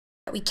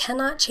We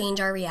cannot change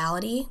our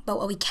reality, but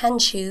what we can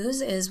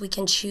choose is we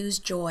can choose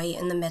joy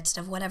in the midst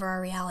of whatever our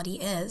reality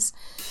is.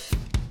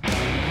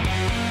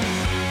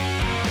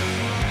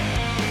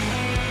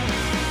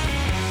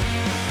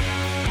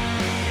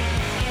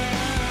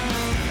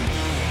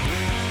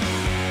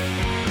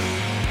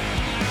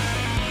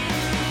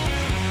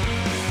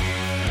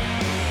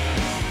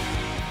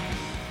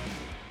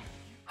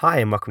 Hi,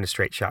 and welcome to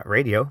Straight Shot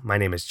Radio. My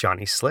name is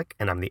Johnny Slick,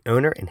 and I'm the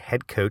owner and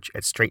head coach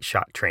at Straight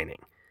Shot Training.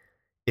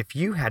 If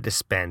you had to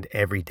spend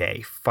every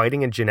day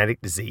fighting a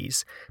genetic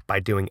disease by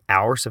doing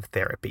hours of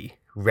therapy,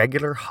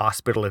 regular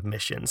hospital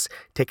admissions,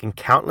 taking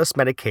countless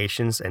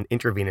medications and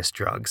intravenous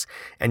drugs,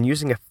 and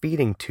using a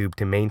feeding tube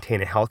to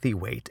maintain a healthy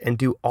weight, and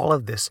do all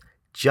of this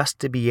just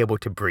to be able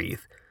to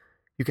breathe,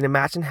 you can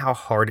imagine how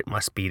hard it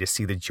must be to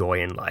see the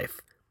joy in life.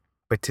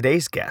 But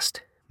today's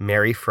guest,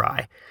 Mary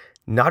Fry,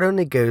 not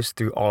only goes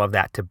through all of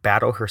that to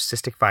battle her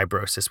cystic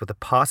fibrosis with a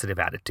positive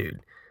attitude,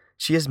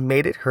 she has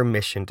made it her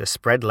mission to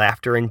spread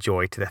laughter and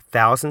joy to the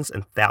thousands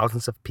and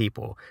thousands of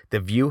people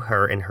that view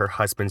her and her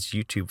husband's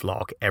YouTube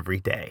vlog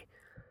every day.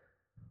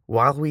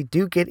 While we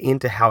do get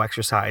into how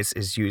exercise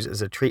is used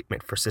as a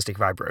treatment for cystic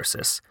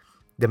fibrosis,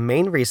 the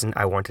main reason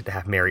I wanted to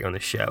have Mary on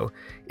the show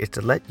is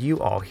to let you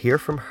all hear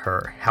from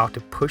her how to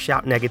push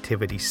out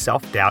negativity,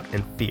 self-doubt,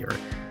 and fear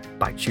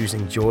by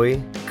choosing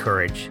joy,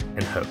 courage,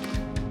 and hope.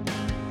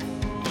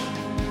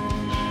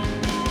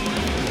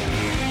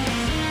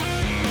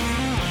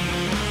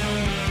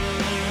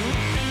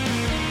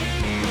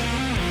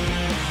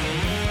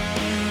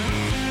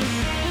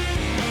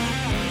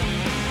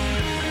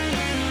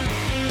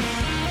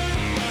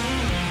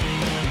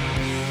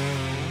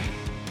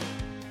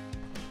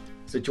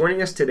 So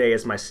joining us today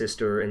is my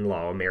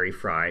sister-in-law, Mary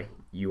Fry.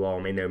 You all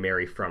may know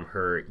Mary from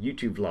her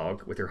YouTube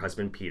vlog with her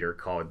husband Peter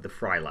called The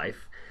Fry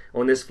Life.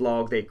 On this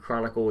vlog, they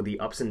chronicle the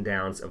ups and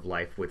downs of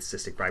life with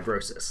cystic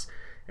fibrosis.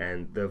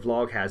 And the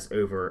vlog has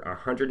over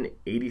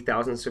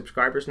 180,000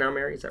 subscribers now,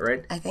 Mary, is that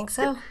right? I think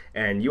so. Yep.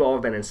 And you all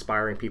have been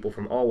inspiring people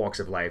from all walks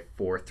of life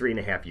for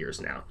 3.5 years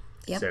now.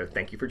 Yep. So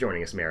thank you for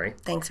joining us, Mary.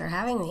 Thanks for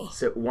having me.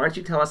 So why don't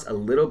you tell us a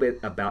little bit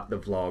about the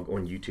vlog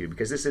on YouTube,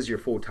 because this is your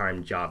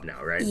full-time job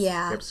now, right?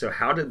 Yeah. Yep. So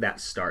how did that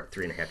start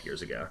 3.5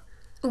 years ago?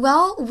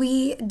 Well,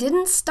 we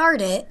didn't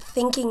start it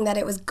thinking that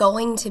it was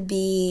going to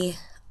be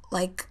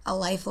like a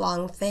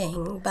lifelong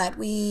thing, but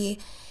we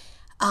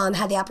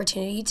had the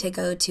opportunity to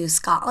go to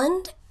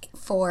Scotland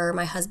for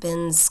my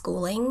husband's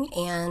schooling,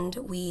 and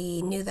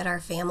we knew that our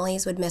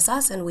families would miss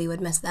us and we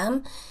would miss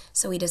them,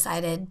 so we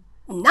decided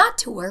not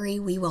to worry,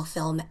 we will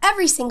film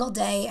every single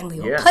day and we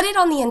will put it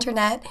on the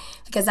internet,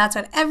 because that's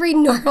what every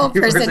normal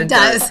person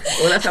does.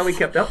 Well, that's how we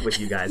kept up with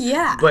you guys.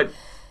 Yeah. But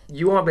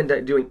you all have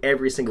been doing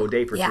every single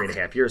day for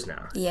 3.5 years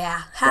now.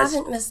 Yeah,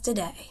 haven't missed a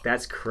day.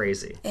 That's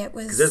crazy. It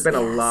was, because there's been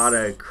a lot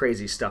of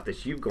crazy stuff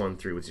that you've gone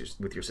through with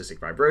your cystic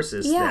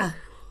fibrosis. Yeah.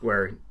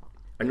 Where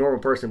a normal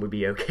person would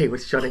be okay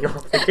with shutting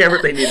off the camera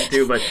if they needed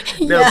to,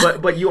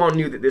 but but you all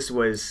knew that this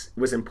was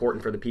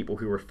important for the people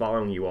who were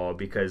following you all,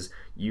 because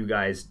you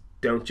guys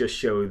don't just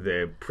show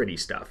the pretty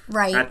stuff.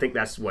 Right. I think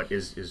that's what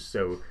is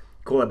so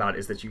cool about it,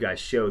 is that you guys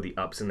show the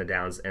ups and the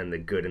downs and the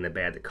good and the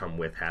bad that come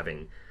with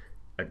having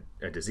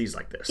a disease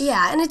like this.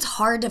 Yeah, and it's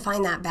hard to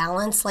find that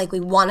balance. Like, we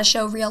want to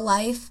show real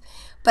life,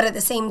 but at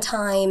the same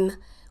time,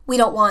 we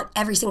don't want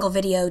every single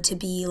video to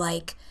be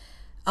like,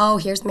 oh,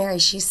 here's Mary,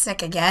 she's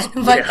sick again.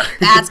 But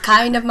that's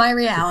kind of my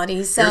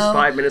reality. So here's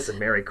 5 minutes of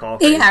Mary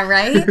coughing. Yeah,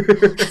 right?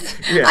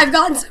 I've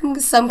gotten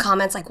some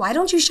comments like, why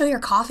don't you show your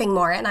coughing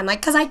more? And I'm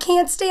like, because I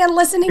can't stand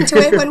listening to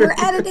it when we're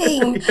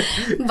editing.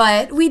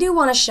 But we do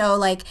want to show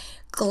like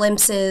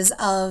glimpses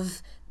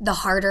of the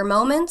harder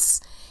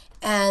moments.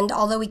 And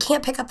although we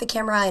can't pick up the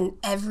camera in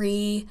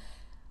every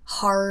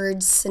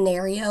hard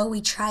scenario,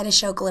 we try to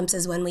show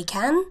glimpses when we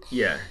can.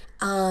 Yeah.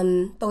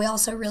 But we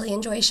also really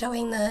enjoy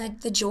showing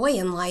the joy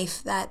in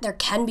life, that there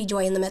can be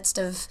joy in the midst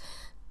of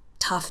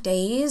tough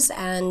days,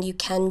 and you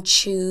can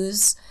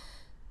choose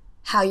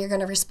how you're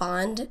going to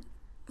respond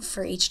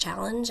for each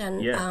challenge.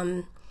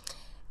 And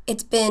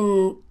it's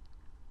been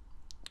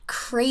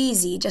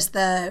crazy, just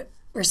the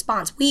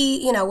response.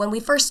 When we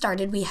first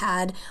started, we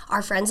had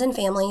our friends and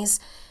families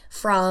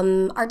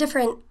from our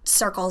different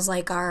circles,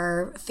 like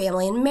our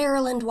family in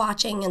Maryland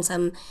watching, and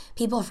some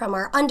people from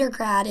our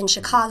undergrad in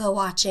Chicago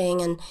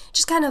watching, and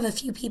just kind of a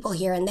few people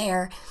here and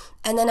there.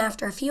 And then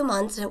after a few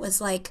months, it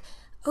was like,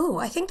 oh,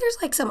 I think there's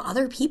like some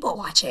other people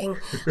watching,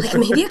 like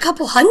maybe a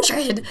couple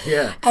hundred.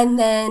 Yeah. And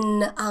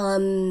then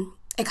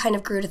it kind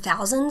of grew to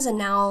thousands, and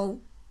now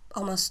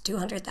almost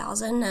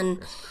 200,000. And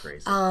that's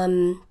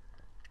crazy.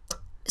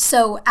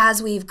 So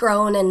as we've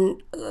grown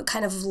and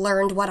kind of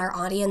learned what our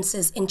audience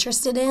is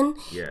interested in,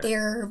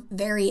 they're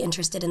very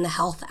interested in the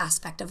health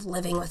aspect of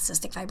living with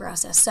cystic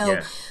fibrosis. So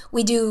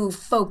we do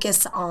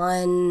focus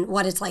on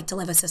what it's like to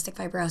live with cystic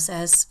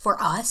fibrosis for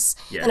us.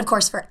 And of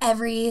course, for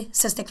every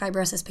cystic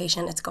fibrosis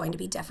patient, it's going to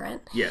be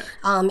different.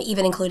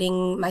 Even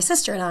including my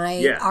sister and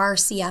I, our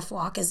CF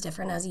walk is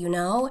different, as you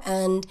know.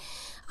 And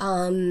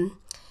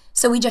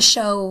so we just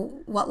show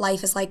what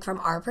life is like from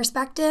our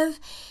perspective.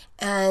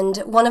 And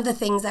one of the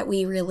things that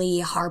we really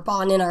harp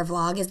on in our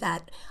vlog is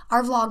that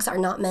our vlogs are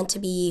not meant to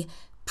be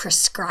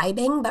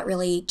prescribing, but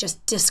really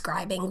just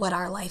describing what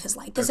our life is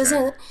like. This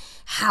isn't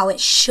how it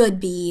should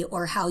be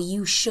or how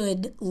you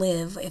should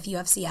live if you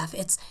have CF.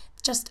 It's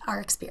just our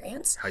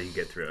experience. How you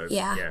get through it.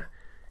 Yeah.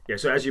 Yeah.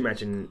 So as you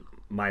mentioned,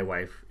 my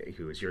wife,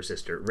 who is your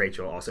sister,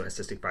 Rachel, also has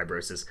cystic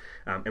fibrosis.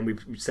 And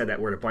we've said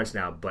that word a bunch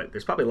now, but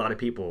there's probably a lot of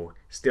people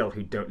still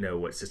who don't know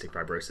what cystic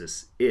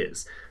fibrosis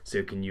is.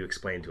 So can you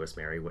explain to us,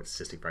 Mary, what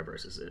cystic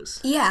fibrosis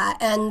is? Yeah,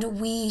 and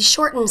we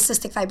shorten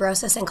cystic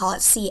fibrosis and call it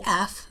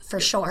CF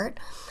for short.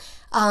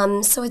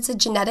 So it's a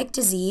genetic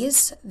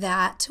disease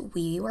that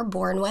we were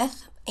born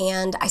with.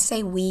 And I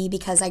say we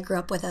because I grew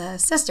up with a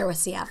sister with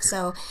CF.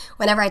 So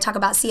whenever I talk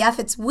about CF,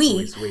 it's we.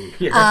 It's we.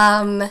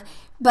 Yeah.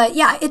 But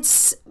yeah,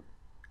 it's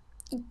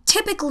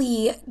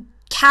typically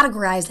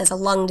categorized as a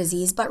lung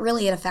disease, but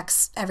really it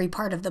affects every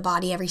part of the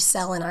body, every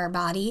cell in our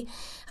body.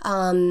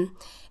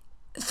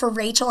 For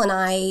Rachel and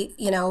I,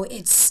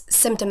 it's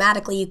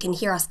symptomatically, you can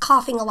hear us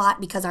coughing a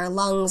lot because our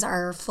lungs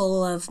are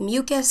full of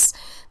mucus,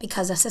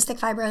 because a cystic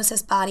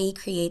fibrosis body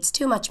creates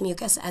too much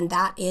mucus, and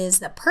that is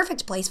the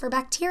perfect place for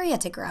bacteria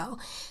to grow.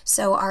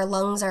 So our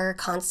lungs are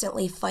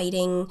constantly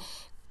fighting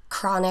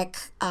chronic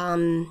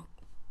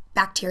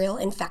bacterial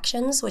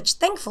infections, which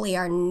thankfully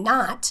are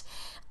not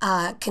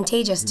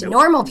contagious to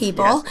normal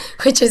people,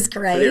 which is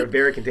great. But they're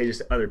very contagious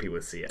to other people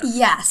with CF.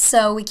 Yes,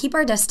 so we keep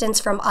our distance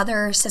from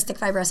other cystic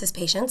fibrosis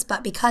patients,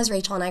 but because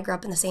Rachel and I grew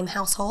up in the same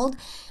household,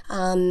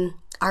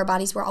 our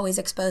bodies were always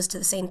exposed to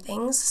the same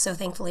things, so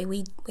thankfully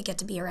we get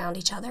to be around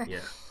each other. Yeah.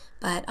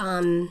 But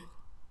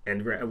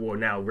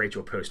now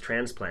Rachel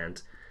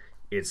post-transplant,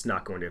 it's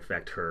not going to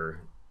affect her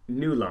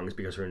new lungs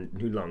because her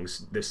new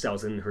lungs, the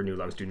cells in her new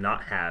lungs do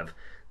not have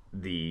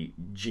the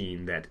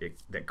gene that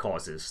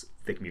causes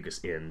thick mucus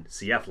in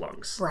CF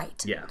lungs.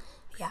 Right. Yeah.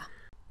 Yeah.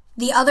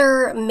 The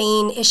other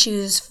main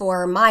issues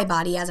for my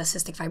body as a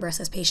cystic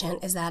fibrosis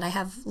patient is that I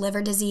have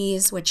liver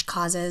disease, which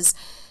causes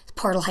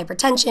portal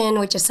hypertension,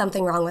 which is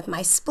something wrong with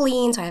my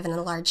spleen. So I have an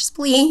enlarged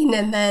spleen,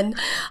 and then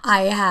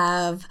I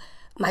have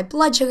my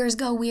blood sugars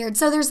go weird.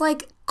 So there's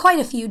like quite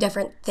a few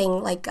different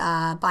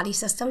body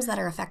systems that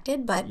are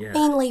affected, but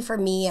mainly for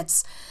me,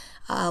 it's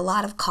a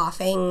lot of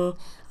coughing,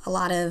 a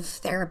lot of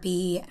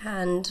therapy,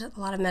 and a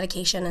lot of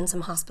medication and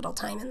some hospital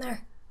time in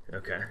there.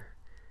 Okay.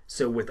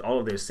 So with all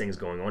of those things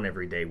going on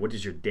every day, what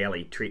does your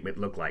daily treatment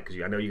look like?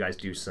 Because I know you guys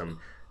do some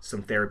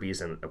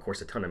therapies and, of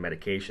course, a ton of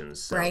medications.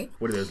 So right.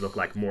 What do those look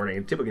like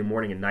typically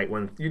morning and night?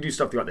 When you do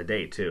stuff throughout the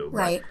day, too.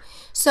 Right.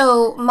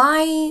 So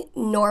my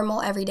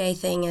normal everyday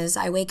thing is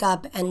I wake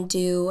up and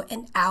do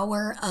an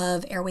hour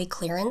of airway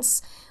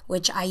clearance,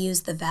 which I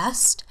use the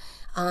vest.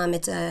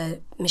 It's a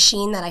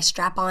machine that I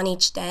strap on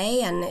each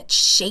day, and it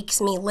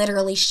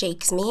literally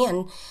shakes me,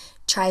 and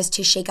tries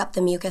to shake up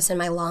the mucus in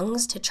my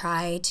lungs to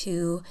try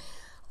to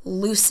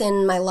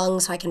loosen my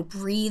lungs so I can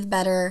breathe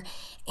better.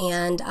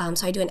 And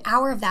so I do an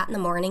hour of that in the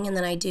morning, and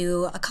then I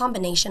do a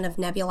combination of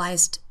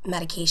nebulized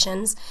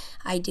medications.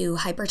 I do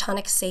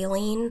hypertonic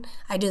saline.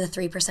 I do the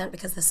 3%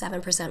 because the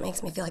 7%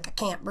 makes me feel like I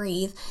can't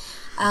breathe.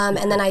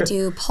 And then I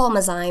do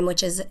Pulmozyme,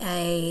 which is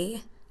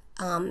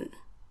another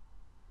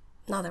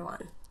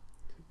one.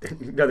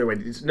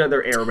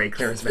 Another airway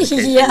clearance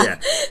medication. Yeah.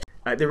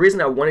 The reason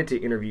I wanted to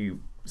interview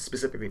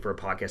specifically for a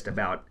podcast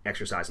about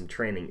exercise and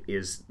training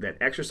is that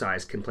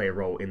exercise can play a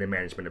role in the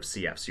management of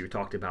CF. So you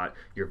talked about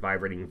your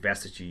vibrating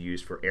vest that you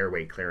use for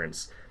airway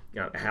clearance.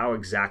 How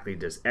exactly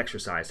does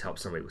exercise help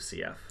somebody with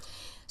CF?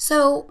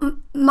 So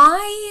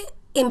my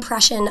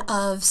impression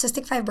of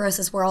cystic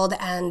fibrosis world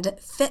and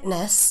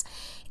fitness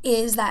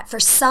is that for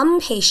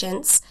some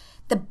patients,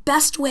 the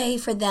best way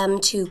for them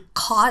to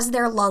cause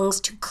their lungs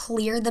to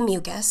clear the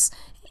mucus,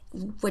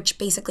 which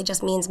basically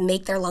just means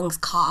make their lungs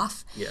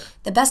cough,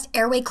 the best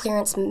airway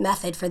clearance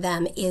method for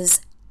them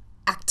is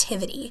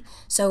activity.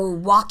 So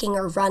walking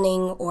or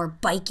running or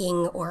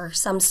biking or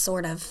some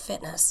sort of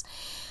fitness.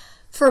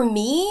 For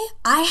me,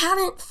 I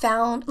haven't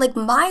found,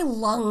 my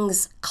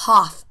lungs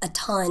cough a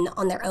ton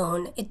on their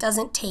own. It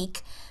doesn't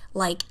take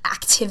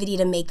activity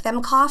to make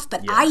them cough,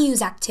 but I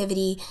use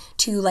activity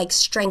to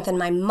strengthen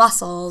my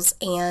muscles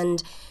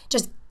and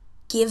just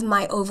give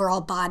my overall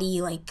body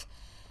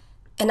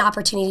an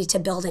opportunity to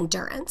build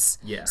endurance.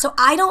 Yeah. So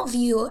I don't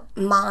view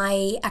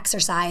my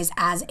exercise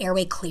as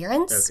airway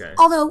clearance,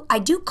 although I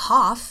do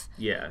cough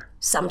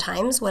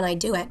sometimes when I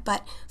do it.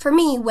 But for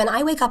me, when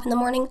I wake up in the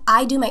morning,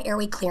 I do my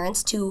airway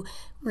clearance to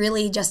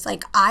really just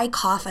I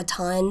cough a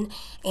ton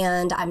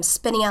and I'm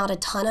spitting out a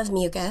ton of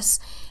mucus,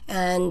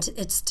 and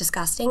it's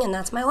disgusting, and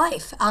that's my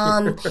life.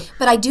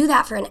 But I do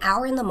that for an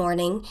hour in the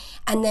morning,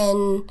 and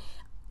then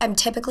I'm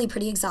typically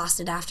pretty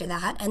exhausted after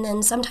that. And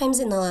then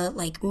sometimes in the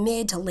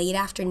mid to late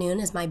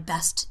afternoon is my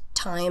best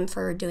time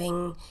for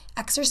doing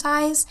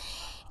exercise.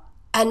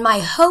 And my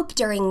hope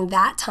during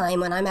that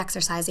time when I'm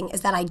exercising is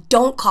that I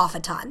don't cough a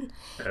ton.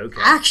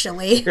 Okay.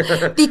 Actually,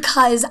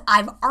 because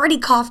I've already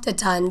coughed a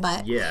ton.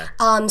 But Yeah.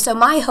 So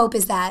my hope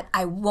is that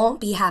I won't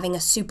be having a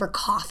super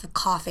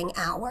coughing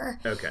hour.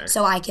 Okay.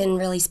 So I can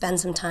really spend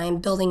some time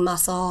building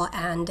muscle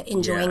and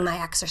enjoying my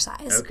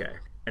exercise. Okay.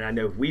 And I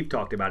know we've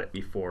talked about it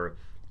before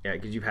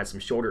because you've had some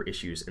shoulder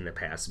issues in the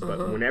past.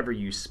 But whenever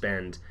you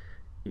spend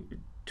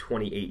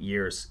 28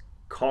 years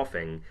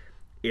coughing,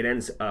 it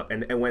ends up,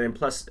 and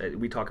plus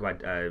we talk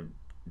about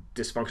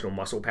dysfunctional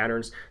muscle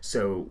patterns.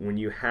 So when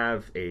you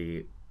have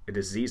a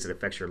disease that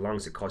affects your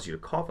lungs that causes you to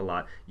cough a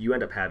lot, you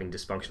end up having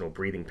dysfunctional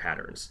breathing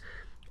patterns.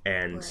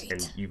 And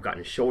you've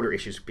gotten shoulder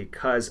issues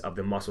because of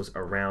the muscles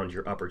around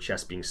your upper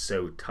chest being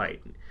so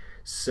tight.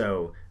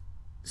 So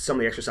some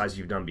of the exercises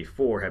you've done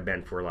before have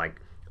been for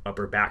like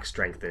upper back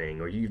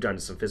strengthening, or you've done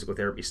some physical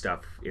therapy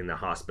stuff in the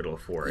hospital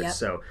for it.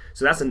 So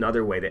that's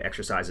another way that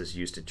exercise is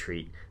used to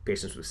treat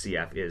patients with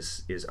CF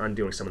is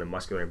undoing some of the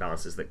muscular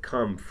imbalances that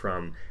come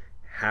from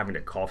having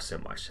to cough so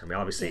much. I mean,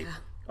 obviously,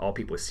 all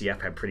people with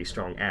CF have pretty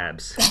strong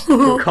abs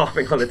from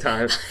coughing all the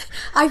time.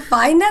 I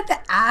find that the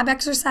ab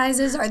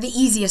exercises are the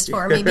easiest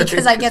for me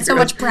because I get so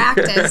much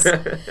practice.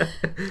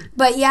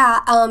 But yeah,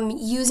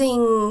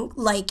 using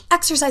like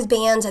exercise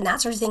bands and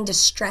that sort of thing to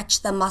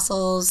stretch the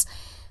muscles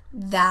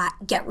that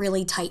get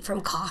really tight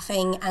from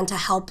coughing and to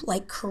help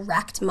like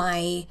correct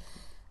my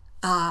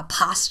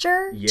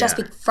posture just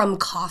from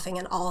coughing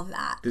and all of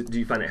that. Do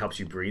you find it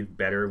helps you breathe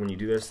better when you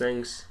do those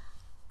things?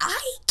 I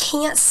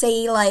can't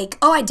say like,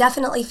 oh, I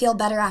definitely feel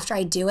better after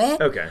I do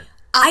it. Okay.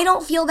 I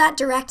don't feel that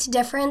direct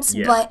difference,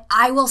 but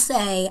I will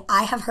say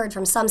I have heard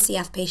from some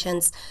CF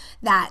patients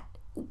that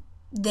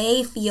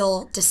they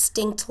feel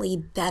distinctly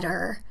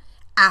better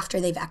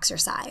after they've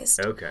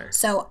exercised. Okay.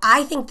 So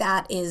I think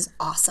that is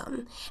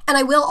awesome. And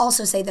I will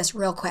also say this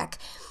real quick.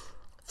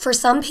 For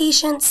some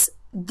patients,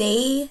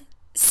 they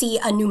see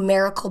a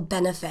numerical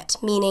benefit,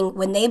 meaning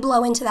when they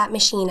blow into that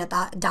machine at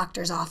the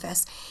doctor's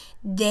office,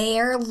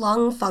 their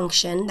lung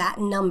function, that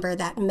number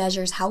that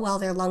measures how well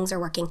their lungs are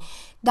working,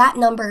 that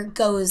number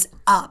goes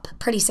up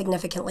pretty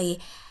significantly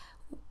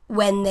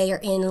when they are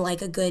in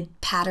like a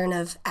good pattern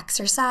of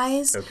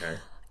exercise. Okay.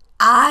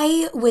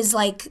 I was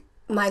like,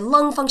 my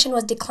lung function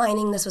was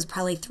declining. This was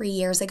probably 3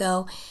 years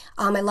ago.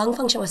 My lung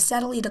function was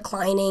steadily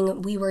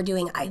declining. We were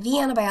doing IV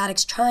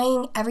antibiotics,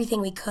 trying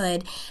everything we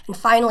could. And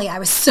finally, I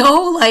was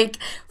so like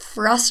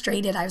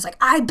frustrated. I was like,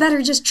 I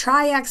better just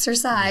try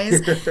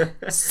exercise.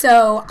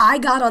 So I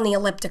got on the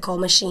elliptical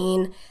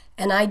machine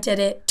and I did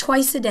it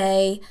twice a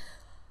day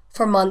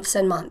for months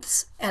and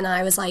months. And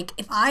I was like,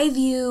 if I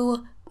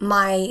view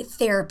my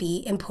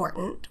therapy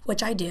important,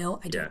 which I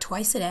do it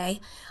twice a day,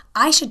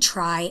 I should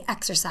try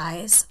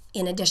exercise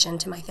in addition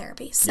to my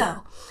therapy.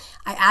 So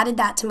I added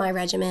that to my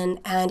regimen,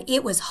 and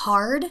it was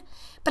hard,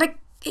 but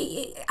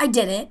I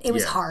did it. It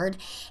was hard,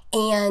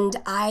 and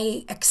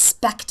I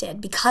expected,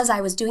 because I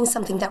was doing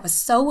something that was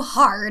so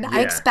hard,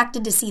 I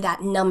expected to see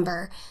that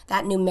number,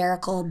 that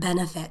numerical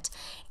benefit,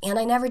 and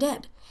I never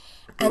did.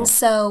 And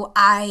so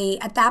I,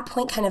 at that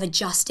point, kind of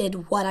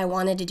adjusted what I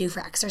wanted to do for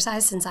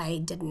exercise. Since I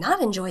did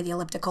not enjoy the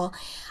elliptical,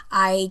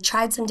 I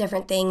tried some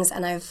different things,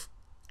 and I've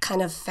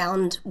kind of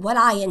found what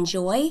I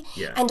enjoy.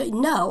 And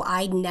no,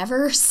 I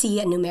never see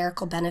a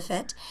numerical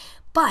benefit,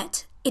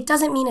 but it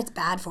doesn't mean it's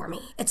bad for me.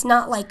 It's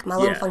not like my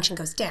lung function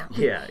goes down.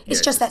 It's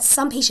just that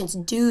some patients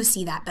do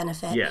see that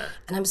benefit.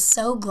 And I'm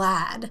so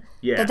glad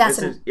that that's...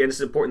 And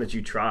it's important that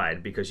you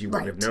tried, because you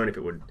wouldn't have known if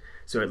it would...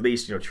 So at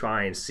least,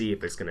 try and see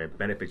if it's going to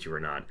benefit you or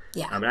not.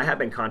 And I have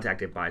been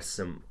contacted by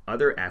some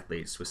other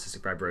athletes with cystic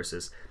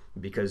fibrosis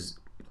because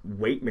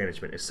weight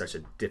management is such a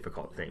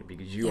difficult thing,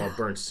 because you all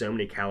burn so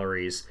many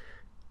calories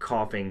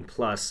coughing,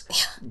 plus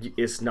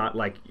it's not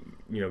like,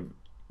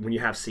 when you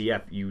have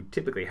CF, you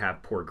typically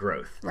have poor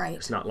growth.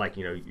 It's not like,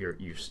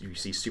 you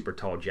see super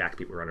tall jack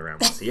people run around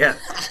with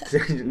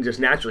CF just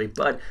naturally.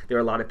 But there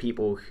are a lot of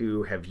people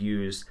who have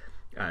used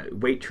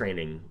weight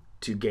training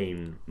to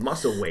gain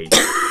muscle weight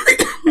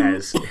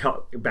as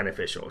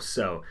beneficial.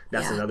 So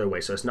that's another way.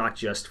 So it's not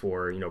just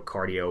for,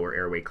 cardio or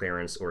airway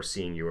clearance or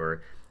seeing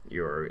your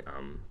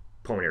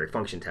pulmonary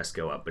function test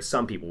go up, but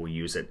some people will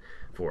use it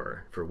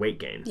for weight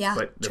gain.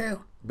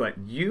 True. But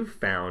you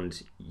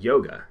found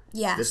yoga.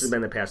 This has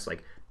been the past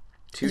like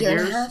 2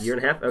 years? Year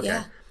and a half?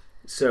 Okay.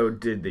 So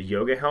did the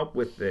yoga help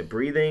with the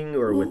breathing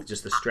or with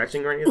just the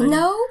stretching or anything?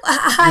 No.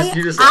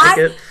 You just like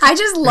it? I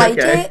just like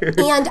it.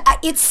 And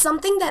it's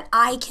something that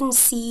I can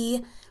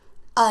see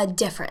a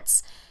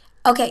difference.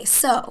 Okay,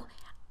 so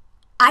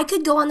I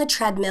could go on the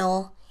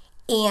treadmill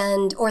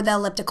or the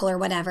elliptical or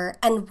whatever,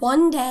 and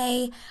one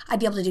day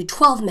I'd be able to do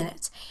 12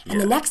 minutes, and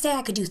the next day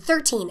I could do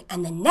 13,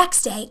 and the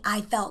next day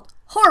I felt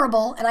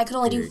horrible and I could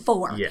only do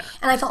 4. And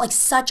I felt like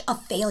such a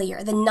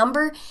failure. The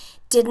number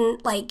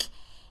didn't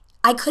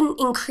I couldn't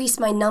increase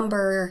my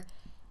number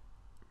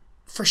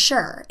for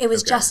sure. It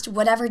was just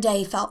whatever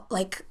day felt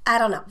like, I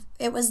don't know.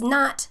 It was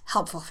not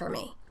helpful for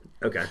me.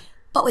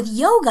 But with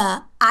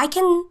yoga, I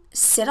can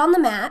sit on the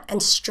mat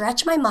and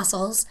stretch my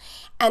muscles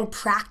and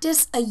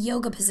practice a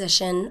yoga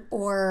position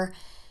or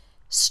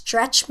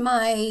stretch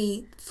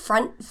my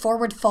front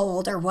forward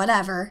fold or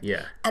whatever.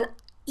 Yeah. And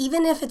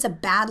even if it's a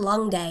bad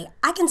lung day,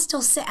 I can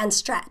still sit and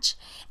stretch.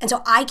 And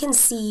so I can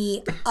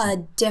see a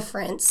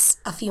difference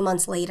a few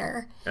months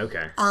later.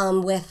 Okay.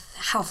 With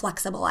how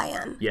flexible I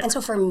am. Yeah. And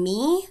so for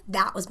me,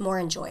 that was more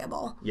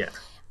enjoyable. Yeah.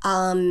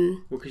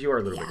 Well, because you are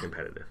a little bit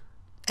competitive.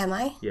 Am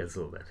I? Yeah, it's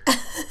a little bit.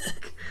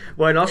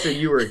 Well, and also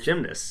you were a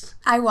gymnast.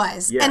 I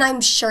was. Yeah. And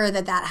I'm sure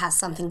that has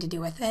something to do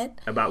with it.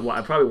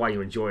 Probably why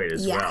you enjoy it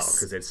as well, Yes.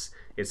 because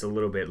it's a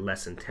little bit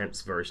less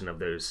intense version of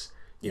those,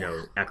 you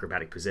know,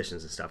 acrobatic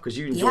positions and stuff. Because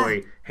you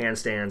enjoy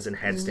handstands and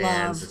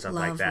headstands and stuff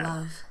like that.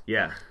 Love.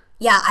 Yeah.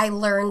 Yeah, I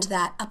learned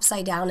that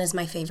upside down is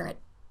my favorite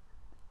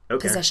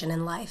Okay. position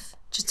in life.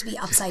 Just to be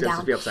upside Just down.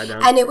 to be upside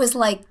down. And it was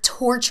like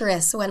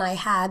torturous when I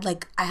had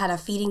a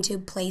feeding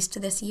tube placed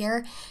this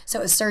year. So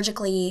it was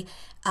surgically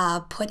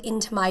put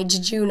into my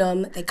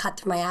jejunum. They cut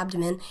through my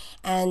abdomen,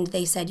 and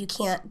they said you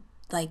can't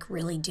like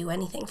really do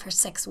anything for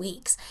 6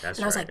 weeks. That's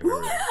and I was right. like,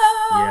 no.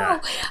 Yeah.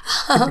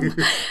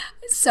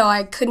 So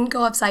I couldn't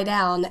go upside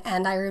down,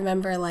 and I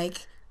remember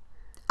like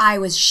I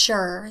was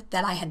sure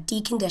that I had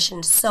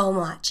deconditioned so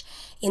much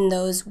in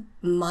those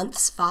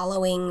months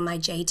following my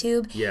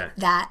J-tube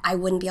that I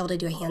wouldn't be able to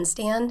do a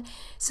handstand.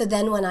 So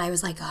then when I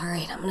was like, all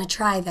right, I'm going to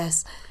try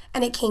this,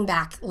 and it came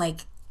back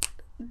like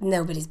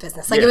nobody's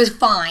business. Like it was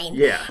fine.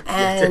 Yeah.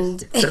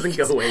 And it doesn't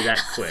go away that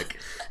quick.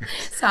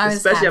 So I was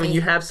Especially, happy. I mean,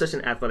 you have such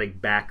an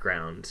athletic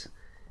background.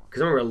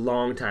 Because I remember a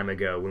long time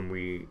ago when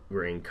we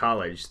were in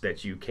college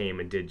that you came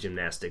and did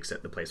gymnastics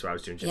at the place where I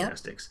was doing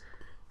gymnastics.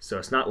 So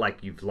it's not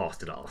like you've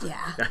lost it all.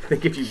 Yeah. I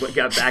think if you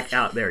got back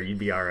out there, you'd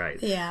be all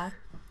right. Yeah.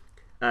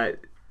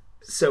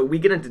 So we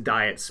get into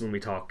diets when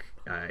we talk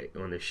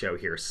on the show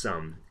here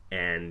some,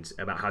 and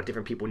about how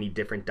different people need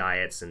different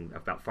diets and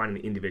about finding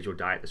the individual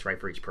diet that's right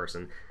for each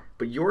person.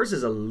 But yours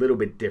is a little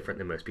bit different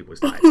than most people's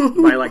diets.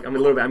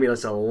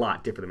 It's a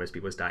lot different than most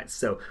people's diets.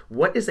 So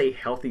what is a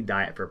healthy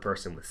diet for a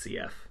person with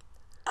CF?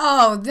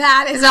 Oh,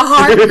 that is a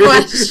hard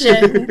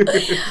question.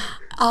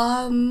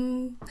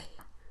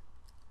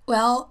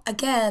 Well,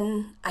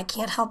 again, I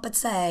can't help but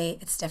say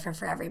it's different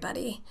for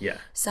everybody. Yeah.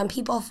 Some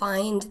people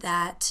find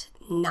that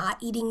not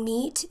eating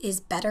meat is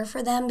better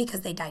for them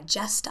because they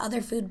digest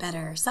other food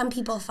better. Some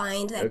people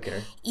find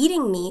that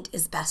eating meat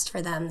is best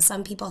for them.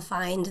 Some people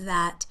find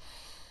that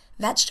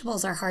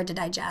vegetables are hard to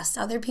digest.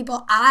 Other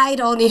people, I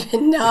don't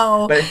even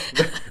know.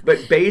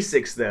 but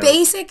basics, though.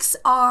 Basics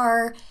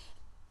are,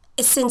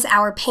 since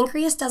our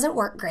pancreas doesn't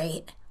work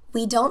great,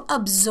 we don't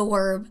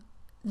absorb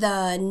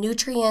the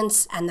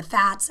nutrients and the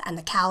fats and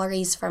the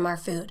calories from our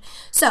food.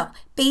 So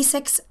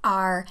basics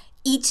are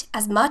eat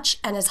as much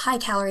and as high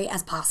calorie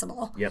as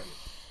possible. Yep.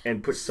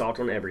 And put salt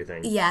on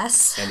everything.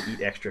 Yes. And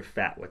eat extra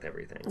fat with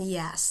everything.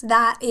 Yes.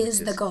 That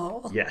is the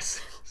goal.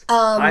 Yes.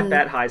 High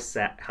fat,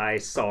 high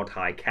salt,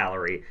 high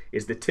calorie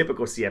is the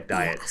typical CF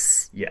diet.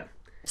 Yes. Yeah.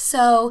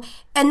 So,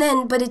 and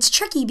then, but it's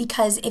tricky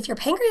because if your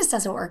pancreas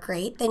doesn't work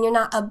great, then you're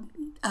not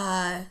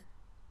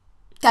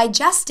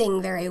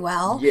digesting very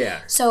well.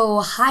 Yeah.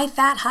 So high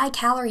fat, high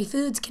calorie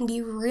foods can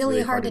be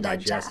really hard to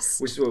digest.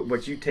 Which is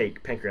what you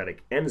take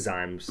pancreatic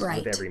enzymes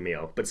Right. with every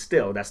meal. But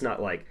still, that's not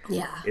like,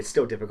 Yeah. it's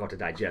still difficult to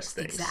digest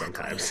things Exactly.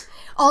 sometimes.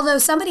 Although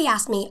somebody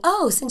asked me,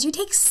 oh, since you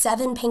take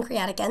 7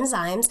 pancreatic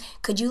enzymes,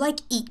 could you like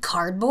eat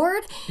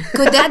cardboard?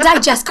 Could that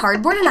digest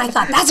cardboard? And I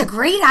thought, that's a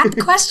great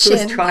question.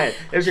 Let's try it.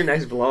 There's your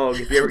next vlog.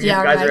 If you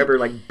guys are ever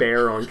like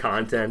bare on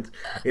content.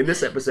 In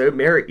this episode,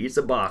 Mary eats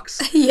a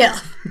box. Yeah.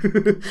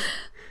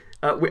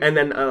 And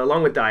then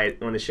along with diet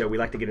on the show, we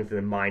like to get into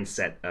the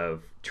mindset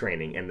of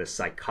training and the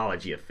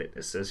psychology of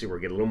fitness. So this is where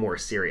we get a little more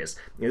serious.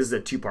 And this is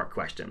a 2-part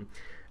question.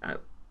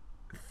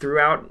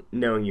 Throughout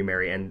knowing you,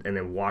 Mary, and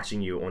then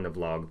watching you on the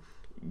vlog,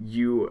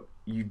 you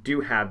do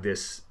have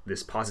this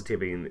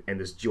positivity and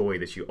this joy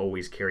that you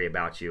always carry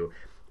about you.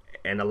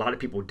 And a lot of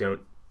people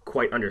don't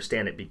quite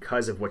understand it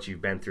because of what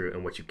you've been through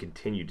and what you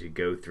continue to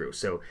go through.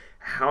 So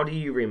how do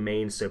you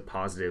remain so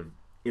positive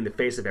in the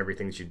face of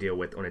everything that you deal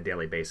with on a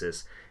daily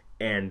basis?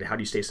 And how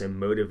do you stay so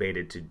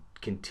motivated to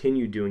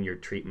continue doing your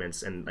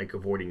treatments and like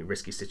avoiding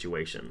risky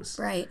situations?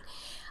 Right.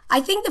 I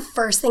think the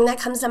first thing that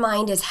comes to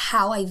mind is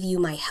how I view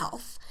my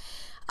health.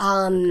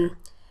 My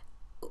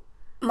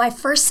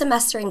first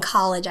semester in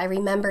college, I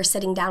remember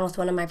sitting down with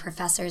one of my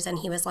professors and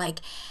he was like,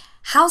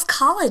 how's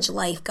college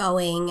life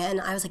going?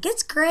 And I was like,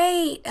 it's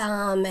great.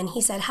 And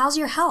he said, how's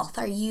your health?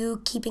 Are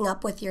you keeping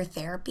up with your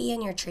therapy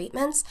and your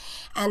treatments?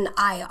 And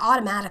I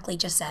automatically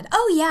just said,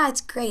 oh yeah, it's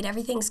great.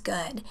 Everything's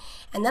good.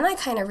 And then I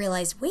kind of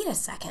realized, wait a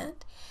second.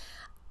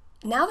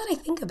 Now that I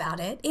think about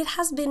it, it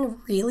has been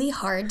really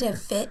hard to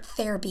fit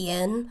therapy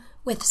in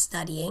with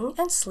studying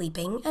and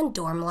sleeping and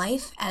dorm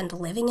life and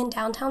living in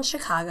downtown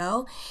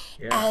Chicago.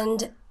 Yeah.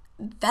 And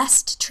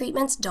best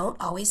treatments don't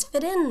always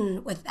fit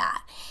in with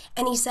that.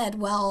 And he said,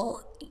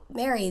 well,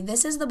 Mary,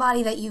 this is the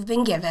body that you've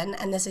been given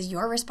and this is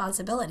your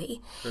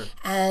responsibility. Sure.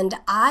 And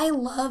I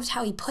loved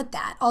how he put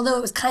that. Although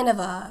it was kind of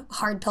a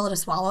hard pill to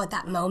swallow at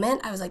that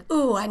moment. I was like,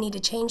 ooh, I need to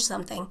change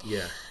something.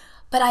 Yeah.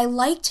 But I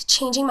liked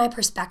changing my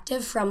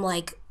perspective from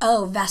like,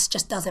 oh, vest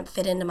just doesn't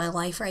fit into my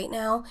life right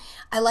now.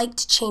 I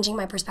liked changing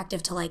my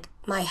perspective to like,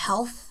 my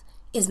health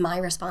is my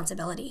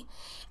responsibility.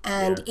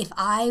 And if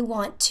I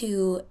want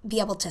to be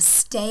able to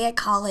stay at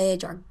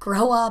college or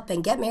grow up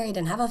and get married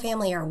and have a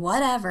family or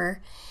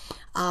whatever,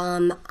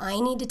 I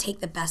need to take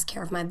the best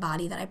care of my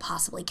body that I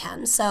possibly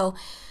can. So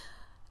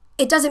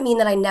it doesn't mean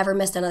that I never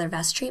missed another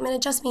vest treatment.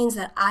 It just means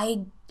that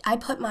I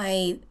put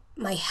my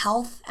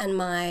health and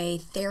my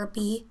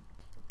therapy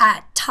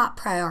at top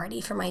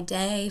priority for my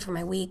day, for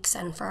my weeks,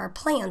 and for our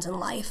plans in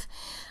life.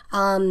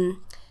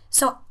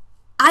 So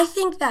I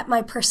think that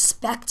my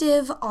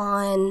perspective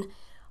on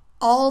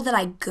all that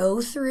I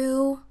go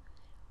through,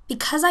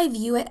 because I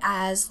view it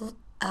as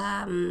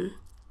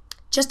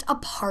just a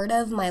part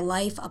of my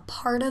life, a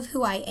part of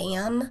who I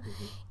am,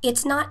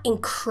 it's not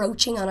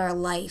encroaching on our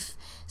life.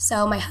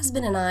 So my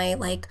husband and I,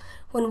 like,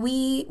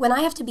 when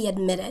I have to be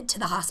admitted to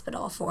the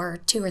hospital for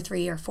 2 or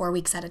 3 or 4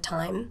 weeks at a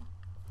time,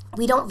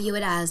 we don't view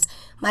it as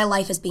my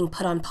life is being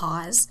put on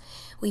pause.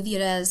 We view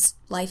it as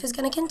life is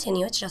going to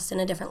continue. It's just in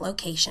a different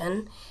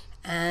location,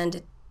 and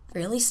it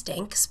really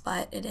stinks,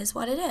 but it is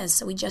what it is.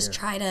 So we just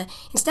try to,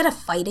 instead of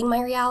fighting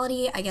my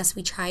reality, I guess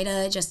we try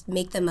to just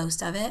make the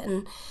most of it.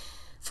 And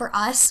for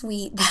us,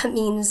 that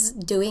means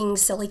doing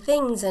silly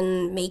things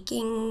and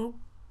making,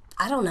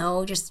 I don't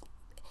know, just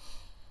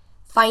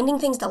finding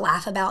things to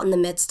laugh about in the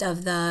midst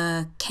of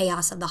the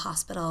chaos of the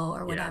hospital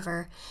or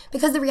whatever.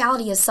 Because the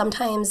reality is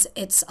sometimes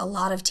it's a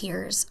lot of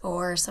tears,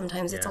 or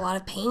sometimes it's a lot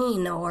of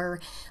pain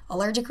or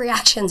allergic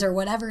reactions or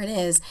whatever it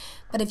is.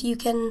 But if you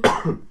can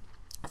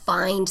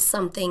find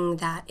something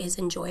that is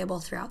enjoyable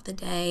throughout the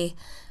day,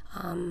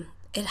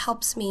 it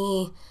helps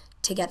me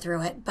to get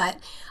through it. But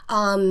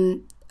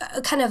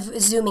kind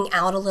of zooming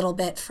out a little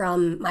bit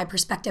from my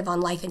perspective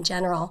on life in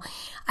general,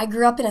 I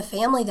grew up in a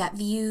family that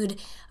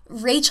viewed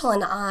Rachel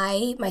and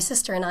I, my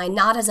sister and I,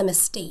 not as a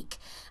mistake.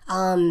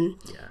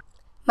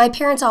 My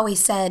parents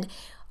always said,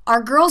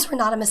 our girls were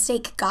not a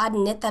mistake. God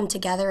knit them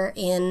together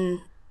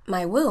in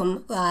my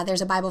womb.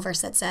 There's a Bible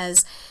verse that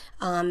says,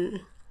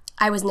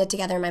 I was knit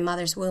together in my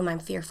mother's womb. I'm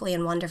fearfully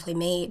and wonderfully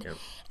made. Yep.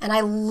 And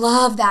I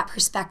love that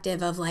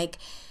perspective of like,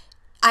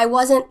 I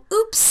wasn't,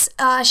 oops,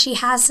 she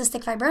has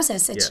cystic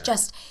fibrosis. It's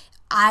just,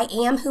 I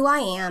am who I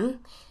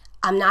am.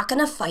 I'm not going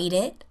to fight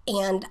it.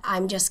 And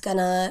I'm just going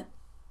to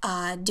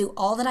do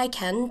all that I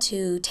can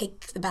to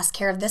take the best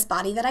care of this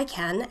body that I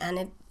can,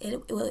 and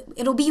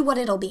it'll be what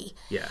it'll be.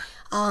 Yeah.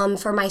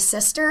 For my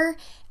sister,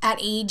 at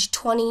age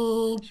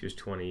 20... She was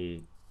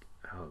 20...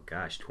 Oh,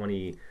 gosh,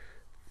 20...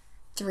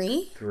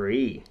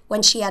 Three?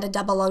 When she had a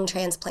double lung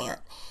transplant.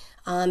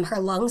 Her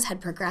lungs had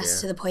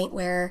progressed to the point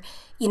where,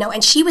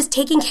 and she was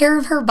taking care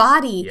of her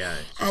body. Yeah.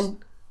 And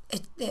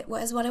it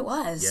was what it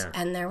was. Yeah.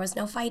 And there was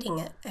no fighting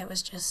it. It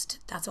was just,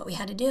 that's what we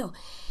had to do.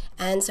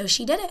 And so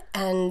she did it.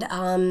 And...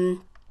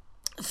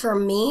 for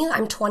me,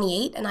 I'm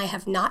 28 and I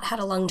have not had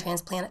a lung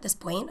transplant at this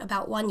point.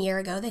 About 1 year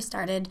ago, they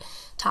started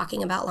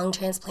talking about lung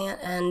transplant,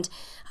 and,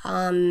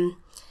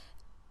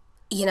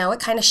 it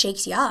kind of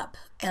shakes you up.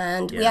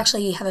 And we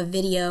actually have a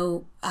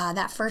video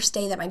that first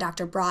day that my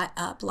doctor brought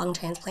up lung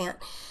transplant.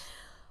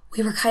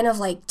 We were kind of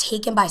like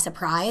taken by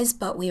surprise,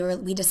 but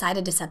we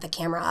decided to set the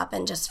camera up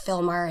and just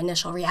film our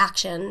initial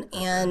reaction.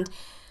 And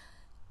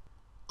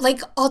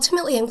like,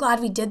 ultimately, I'm glad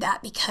we did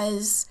that,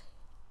 because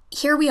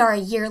here we are a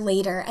year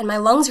later, and my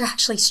lungs are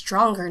actually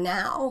stronger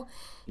now.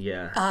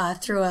 Yeah.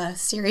 Through a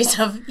series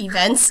of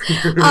events,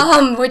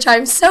 which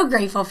I'm so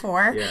grateful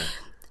for. Yeah.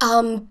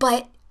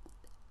 But,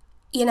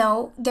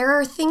 there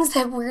are things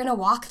that we're going to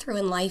walk through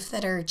in life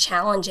that are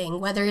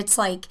challenging, whether it's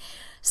like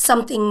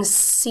something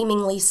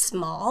seemingly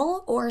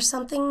small or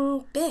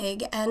something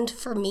big. And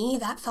for me,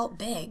 that felt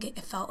big.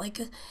 It felt like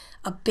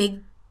a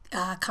big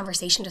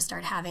conversation to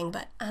start having,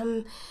 but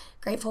I'm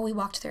grateful we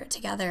walked through it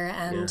together.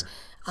 And,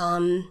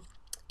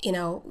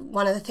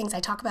 one of the things I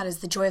talk about is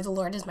the joy of the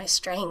Lord is my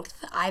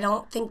strength. I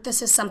don't think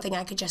this is something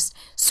I could just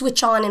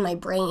switch on in my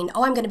brain.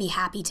 Oh, I'm going to be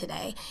happy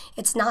today.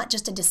 It's not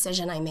just a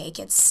decision I make.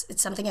 It's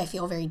something I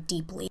feel very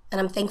deeply. And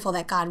I'm thankful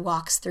that God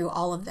walks through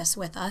all of this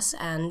with us,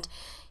 and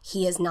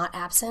he is not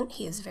absent.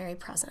 He is very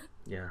present.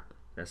 Yeah,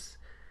 that's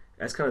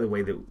kind of the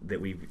way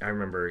that I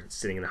remember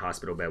sitting in the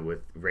hospital bed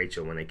with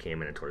Rachel when they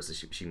came in and told us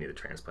that she needed a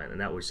transplant. And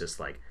that was just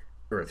like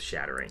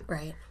earth-shattering.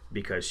 Right.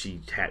 Because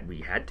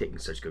we had taken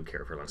such good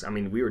care of her lungs. I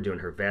mean, we were doing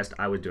her vest.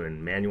 I was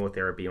doing manual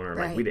therapy on her.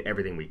 Right. Like, we did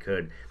everything we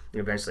could. And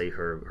eventually,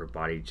 her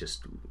body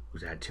just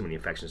had too many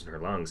infections in her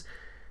lungs.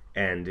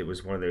 And it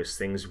was one of those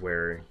things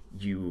where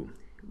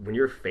when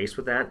you're faced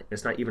with that,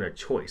 it's not even a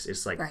choice.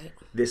 It's like,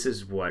 this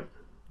is what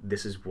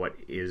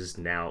is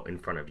now in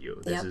front of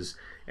you.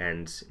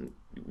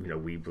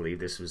 We believe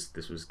this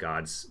was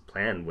God's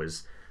plan,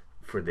 was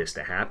for this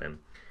to happen.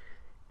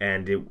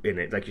 And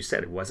it, like you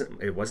said, it wasn't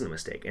a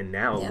mistake. And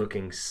now,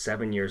 looking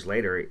 7 years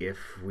later, if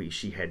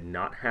she had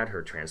not had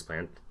her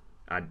transplant,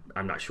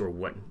 I'm not sure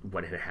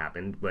what had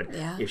happened. But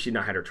if she'd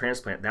not had her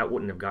transplant, that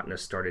wouldn't have gotten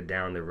us started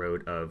down the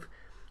road of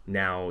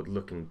now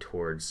looking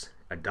towards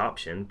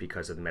adoption,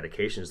 because of the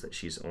medications that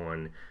she's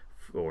on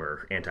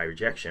or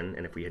anti-rejection,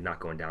 and if we had not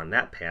gone down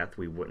that path,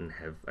 we wouldn't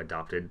have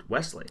adopted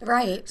Wesley.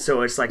 Right.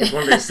 So it's like, it's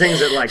one of those things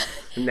that, like,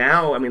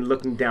 now, I mean,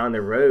 looking down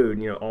the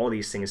road, all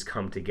these things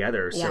come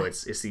together. So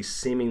it's these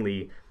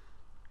seemingly,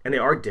 and they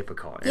are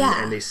difficult,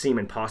 and they seem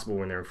impossible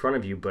when they're in front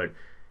of you, but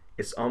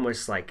it's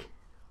almost like,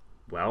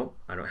 well,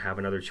 I don't have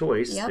another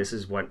choice. Yep. This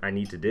is what I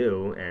need to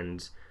do.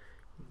 And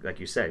like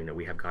you said,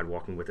 we have God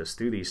walking with us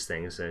through these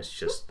things, and it's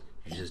just,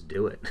 you just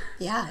do it.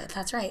 Yeah,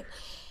 that's right.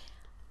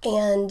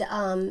 And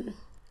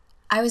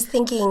I was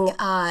thinking,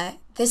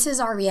 this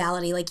is our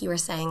reality, like you were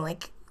saying,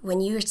 like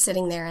when you were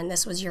sitting there and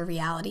this was your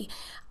reality.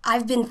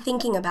 I've been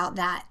thinking about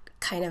that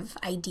kind of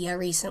idea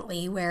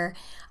recently, where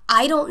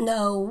I don't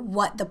know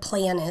what the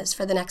plan is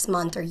for the next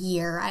month or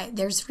year.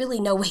 There's really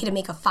no way to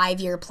make a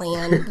 5-year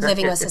plan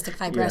living with cystic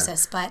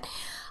fibrosis, but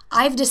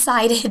I've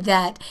decided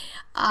that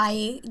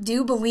I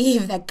do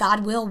believe that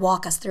God will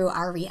walk us through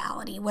our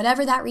reality.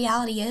 Whatever that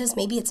reality is,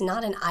 maybe it's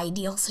not an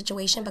ideal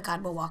situation, but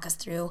God will walk us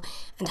through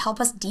and help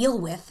us deal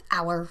with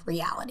our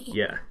reality.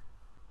 Yeah.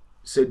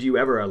 So do you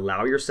ever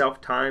allow yourself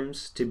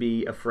times to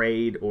be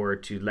afraid or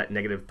to let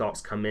negative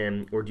thoughts come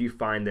in, or do you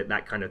find that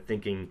that kind of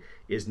thinking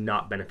is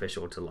not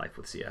beneficial to life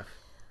with CF?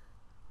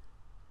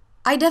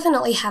 I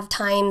definitely have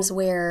times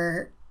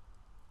where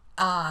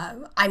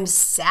I'm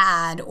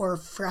sad or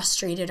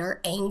frustrated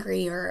or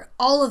angry or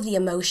all of the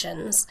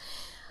emotions.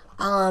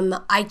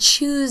 I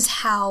choose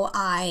how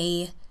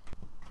I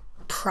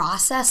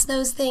process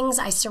those things.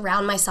 I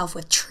surround myself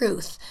with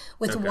truth,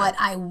 with what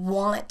I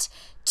want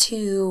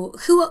to,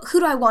 who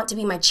do I want to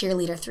be my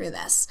cheerleader through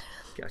this?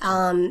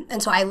 Gotcha.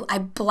 And so I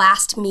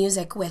blast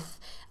music with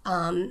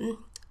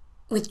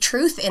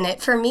truth in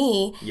it for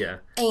me. Yeah.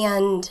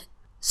 And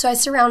so I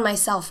surround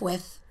myself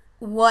with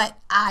what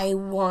I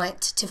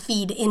want to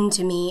feed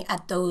into me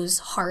at those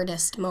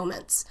hardest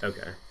moments.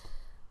 Okay.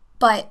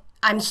 But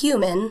I'm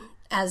human,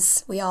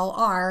 as we all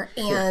are,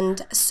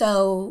 and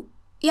so,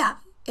 yeah,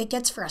 it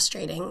gets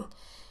frustrating.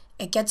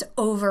 It gets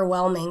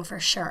overwhelming for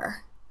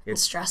sure.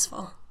 It's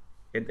stressful.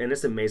 And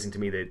it's amazing to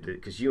me that,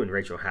 because you and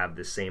Rachel have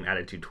the same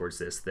attitude towards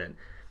this, that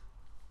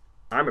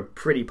I'm a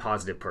pretty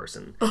positive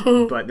person,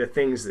 but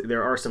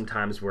there are some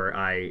times where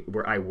I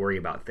worry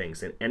about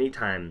things, and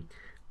anytime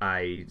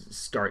I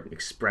start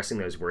expressing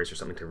those worries or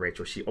something to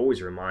Rachel, she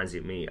always reminds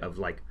me of,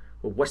 like,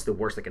 well, what's the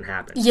worst that can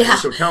happen? Yeah. And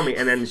she'll tell me,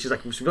 and then she's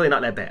like, it's really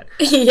not that bad.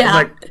 Yeah. I'm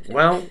like,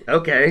 well,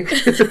 okay.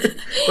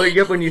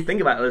 But when you think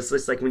about it,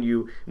 it's like when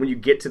you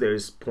get to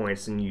those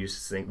points and you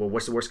think, well,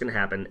 what's the worst going to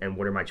happen, and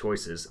what are my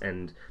choices?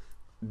 And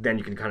then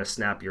you can kind of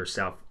snap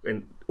yourself,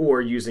 or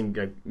using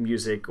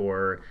music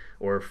or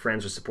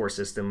friends or support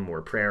system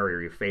or prayer or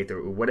your faith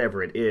or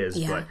whatever it is.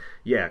 Yeah. But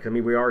yeah, I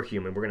mean, we are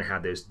human. We're going to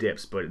have those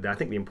dips. But I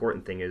think the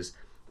important thing is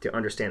to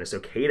understand it's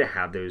okay to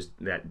have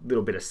that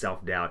little bit of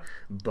self-doubt,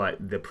 but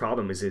the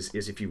problem is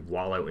if you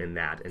wallow in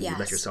that and you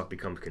let yourself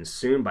become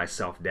consumed by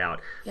self-doubt,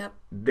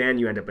 then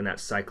you end up in that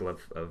cycle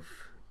of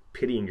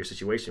pitying your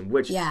situation,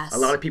 which a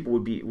lot of people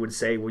would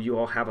say, well, you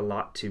all have a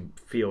lot to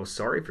feel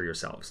sorry for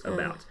yourselves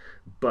about,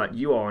 but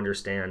you all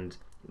understand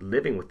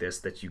living with this,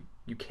 that you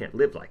can't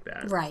live like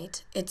that.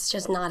 Right. It's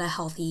just not a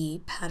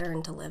healthy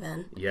pattern to live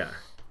in. Yeah.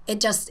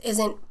 It just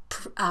isn't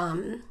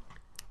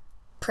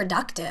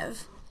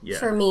productive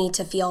for me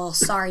to feel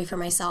sorry for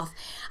myself.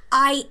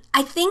 I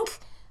think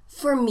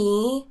for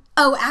me,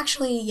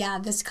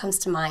 this comes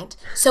to mind.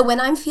 So when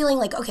I'm feeling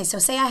like, okay, so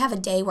say I have a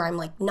day where I'm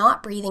like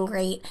not breathing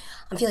great,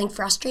 I'm feeling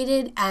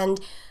frustrated,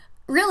 and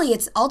really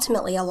it's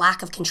ultimately a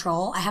lack of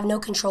control. I have no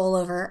control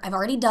over, I've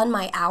already done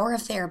my hour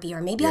of therapy,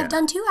 or maybe I've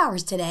done 2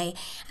 hours today,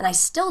 and I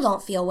still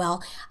don't feel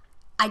well.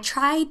 I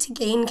try to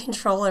gain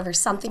control over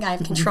something I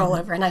have control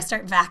over, and I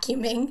start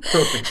vacuuming.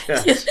 Oh my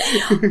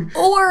gosh.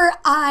 Or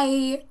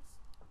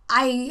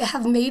I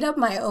have made up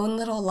my own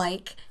little,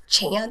 like,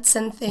 chants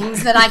and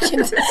things that I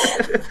can.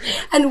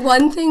 And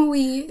one thing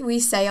we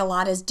say a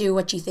lot is do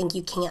what you think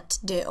you can't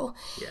do.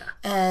 Yeah.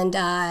 And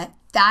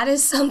that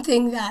is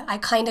something that I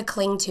kind of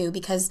cling to,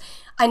 because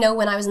I know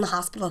when I was in the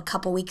hospital a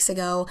couple weeks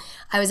ago,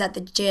 I was at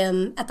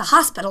the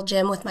hospital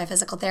gym with my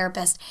physical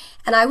therapist,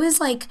 and I was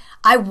like,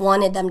 I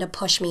wanted them to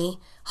push me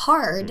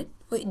hard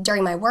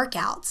during my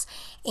workouts.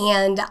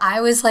 And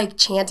I was like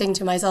chanting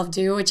to myself,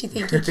 do what you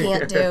think you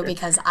can't do,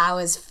 because I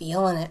was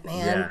feeling it,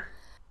 man. Yeah.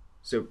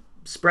 So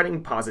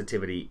spreading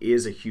positivity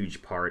is a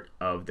huge part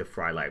of the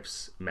Fry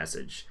Life's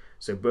message.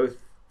 So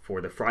both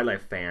for the Fry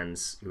Life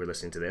fans who are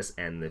listening to this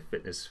and the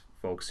fitness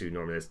folks who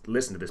normally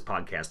listen to this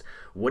podcast,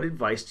 what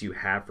advice do you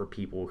have for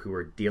people who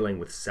are dealing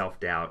with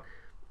self-doubt,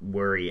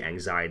 worry,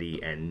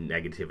 anxiety, and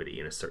negativity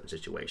in a certain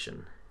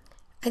situation?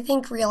 I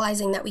think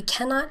realizing that we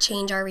cannot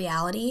change our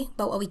reality,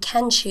 but what we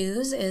can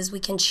choose is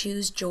we can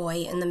choose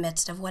joy in the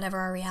midst of whatever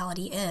our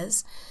reality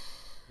is.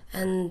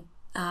 And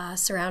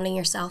surrounding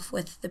yourself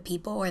with the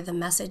people or the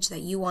message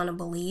that you want to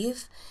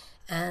believe.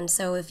 And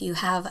so if you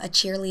have a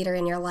cheerleader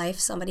in your life,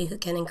 somebody who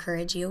can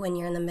encourage you when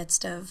you're in the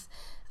midst of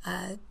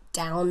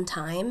down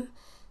time,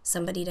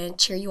 somebody to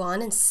cheer you on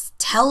and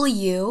tell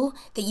you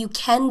that you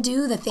can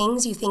do the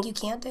things you think you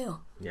can't do.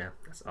 Yeah,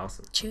 that's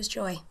awesome. Choose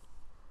joy.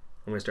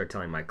 I'm gonna start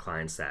telling my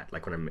clients that,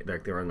 like when I'm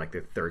like they're on like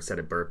their third set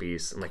of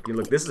burpees. I'm like,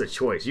 look, this is a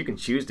choice. You can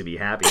choose to be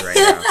happy right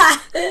now.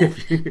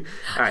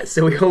 All right,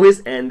 so we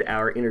always end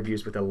our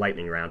interviews with a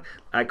lightning round.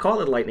 I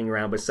call it a lightning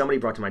round, but somebody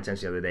brought to my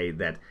attention the other day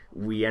that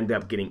we end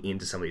up getting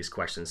into some of these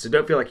questions. So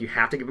don't feel like you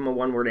have to give them a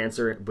one-word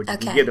answer, but you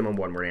can give them a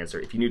one-word answer.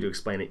 If you need to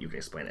explain it, you can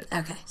explain it.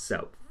 Okay.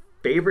 So,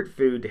 favorite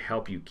food to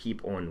help you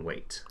keep on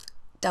weight?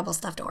 Double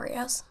stuffed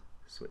Oreos.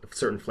 So, a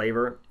certain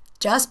flavor?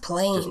 Just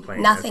plain.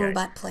 Nothing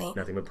but plain.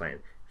 Nothing but plain.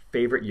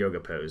 Favorite yoga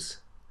pose?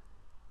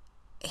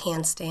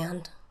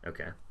 Handstand.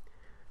 Okay.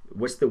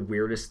 What's the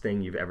weirdest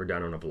thing you've ever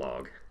done on a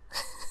vlog?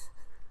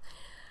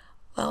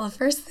 Well, the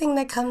first thing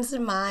that comes to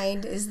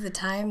mind is the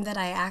time that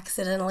I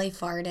accidentally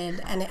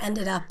farted and it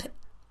ended up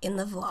in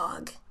the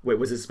vlog. Wait,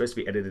 was it supposed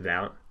to be edited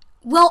out?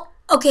 Well,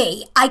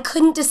 okay, I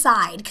couldn't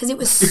decide because it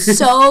was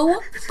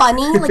so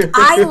funny. Like,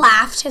 I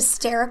laughed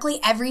hysterically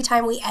every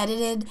time we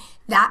edited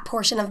that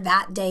portion of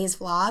that day's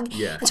vlog.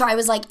 Yeah. And so I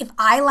was like, if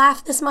I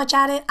laugh this much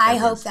at it, I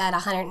hope that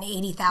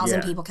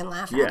 180,000 people can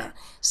laugh at it.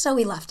 So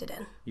we left it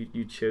in.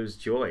 You chose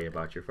joy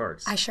about your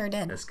farts. I sure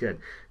did. That's good.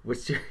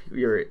 What's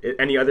your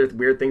any other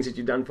weird things that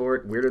you've done for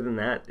it? Weirder than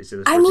that? Is there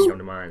the first thing come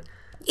to mind?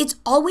 It's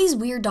always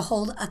weird to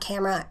hold a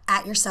camera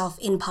at yourself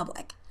in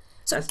public.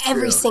 So That's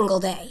every true. single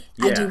day,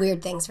 I do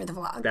weird things for the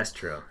vlog. That's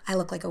true. I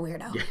look like a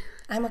weirdo. Yeah.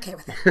 I'm okay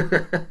with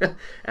it.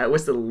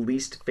 What's the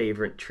least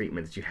favorite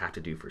treatment that you have to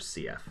do for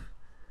CF?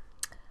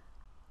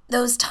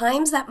 Those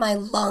times that my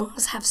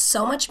lungs have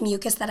so much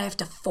mucus that I have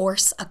to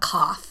force a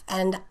cough,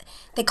 and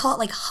they call it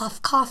like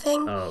huff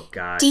coughing. Oh,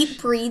 gosh.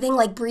 Deep breathing,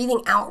 like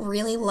breathing out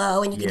really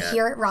low, and you can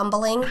hear it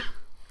rumbling,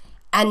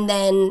 and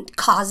then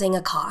causing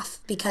a cough.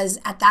 Because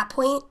at that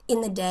point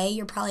in the day,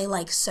 you're probably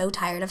like so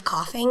tired of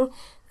coughing.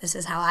 This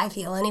is how I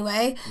feel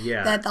anyway.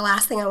 Yeah. That the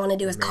last thing I want to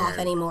do is cough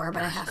anymore,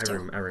 but I have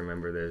to. I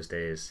remember those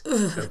days.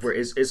 Where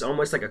it's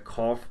almost like a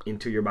cough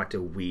until you're about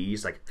to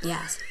wheeze, like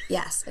Yes,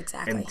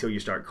 exactly. until you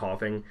start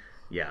coughing.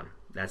 Yeah,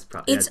 that's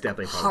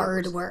definitely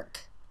hard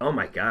work. Oh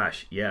my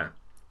gosh, yeah.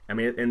 I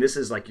mean, and this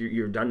is like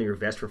you're done in your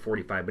vest for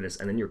 45 minutes,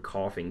 and then you're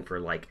coughing for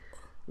like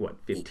what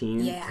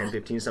 15, 10,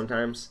 15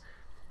 sometimes.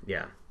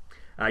 Yeah.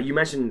 You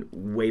mentioned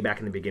way back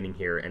in the beginning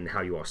here and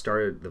how you all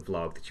started the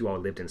vlog that you all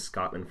lived in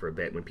Scotland for a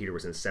bit when Peter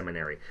was in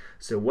seminary.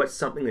 So what's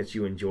something that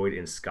you enjoyed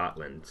in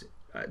Scotland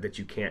that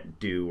you can't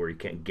do or you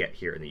can't get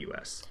here in the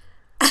U.S.?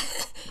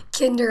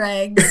 Kinder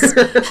eggs.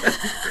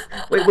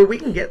 Wait, but we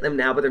can get them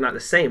now, but they're not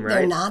the same, right?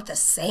 They're not the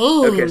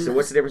same. Okay, so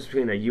what's the difference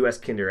between a U.S.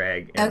 Kinder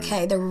Egg and...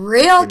 Okay, the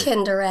real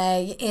Kinder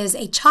Egg is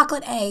a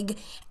chocolate egg,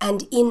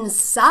 and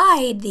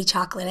inside the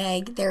chocolate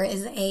egg, there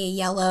is a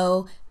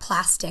yellow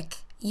plastic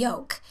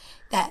yolk.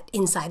 That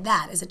inside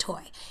that is a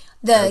toy.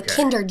 The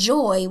Kinder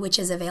Joy, which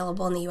is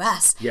available in the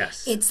U.S.,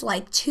 it's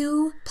like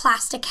two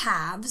plastic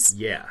halves.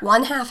 Yeah.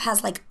 One half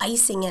has like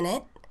icing in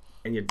it.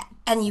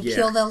 And you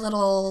peel the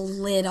little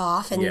lid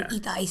off and you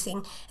eat the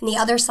icing. And the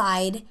other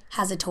side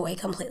has a toy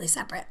completely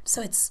separate.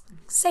 So it's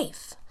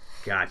safe.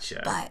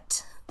 Gotcha.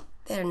 But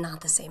they're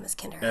not the same as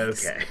Kinder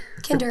eggs. Okay.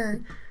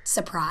 Kinder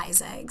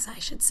surprise eggs, I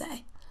should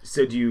say.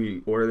 So do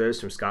you order those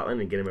from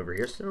Scotland and get them over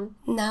here still?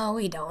 No,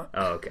 we don't.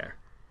 Oh, okay.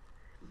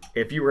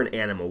 If you were an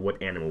animal,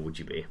 what animal would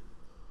you be?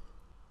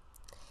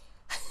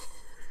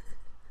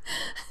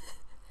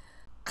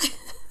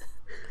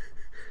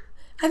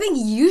 I think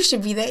you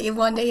should be the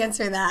one to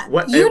answer that.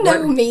 You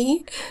know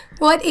me.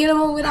 What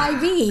animal would I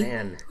be?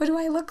 Man. What do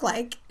I look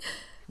like?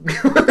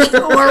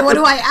 Or what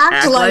do I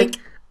act like?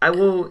 I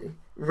will...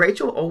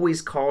 Rachel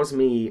always calls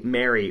me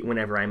Mary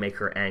whenever I make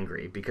her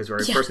angry because our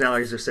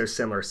personalities are so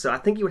similar. So I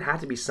think you would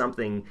have to be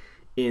something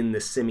in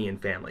the simian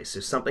family, so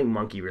something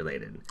monkey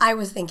related. I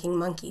was thinking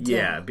monkey too.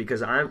 Yeah,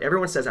 because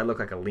everyone says I look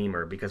like a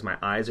lemur because my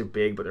eyes are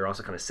big, but they're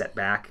also kind of set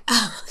back.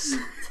 Oh.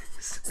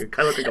 I kind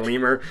of look like a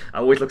lemur. I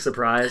always look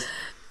surprised.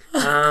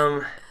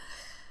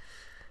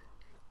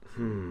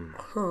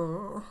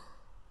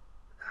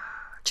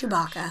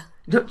 Chewbacca.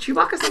 No,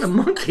 Chewbacca's not a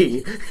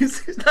monkey.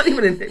 He's not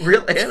even a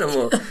real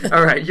animal.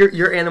 All right,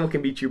 your animal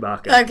can be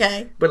Chewbacca.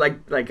 Okay. But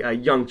like a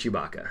young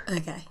Chewbacca.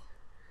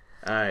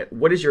 Okay.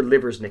 What is your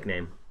liver's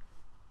nickname?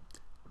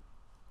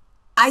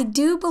 I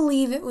do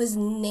believe it was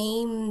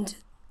named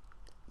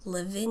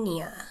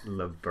Lavinia.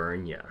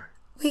 Lavernia.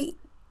 Wait,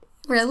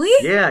 really?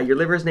 Yeah, your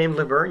liver's named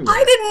Lavernia.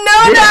 I didn't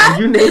know that.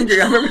 You named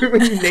I remember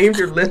when you named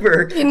your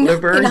liver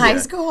Lavernia. In high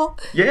school?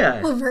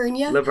 Yeah.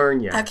 Lavernia?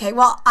 Lavernia. Okay,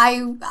 well,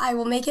 I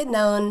will make it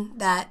known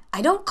that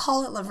I don't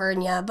call it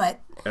Lavernia, but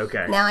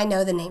now I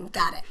know the name.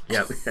 Got it.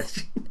 Yep.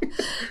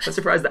 I'm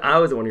surprised that I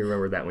was the one who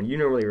remembered that one. You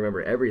normally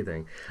remember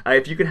everything.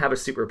 If you could have a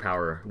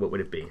superpower, what would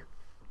it be?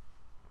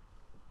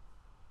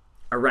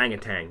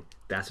 Orangutan.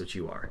 That's what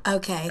you are.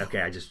 Okay.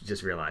 Okay, I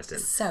just realized it.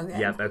 So good.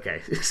 Yep,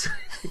 okay. If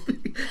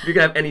you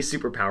could have any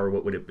superpower,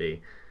 what would it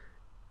be?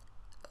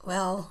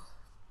 Well,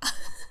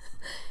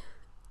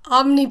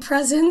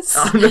 omnipresence.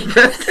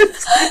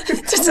 Omnipresence.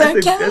 Does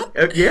that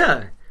count?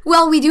 Yeah.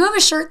 Well, we do have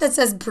a shirt that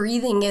says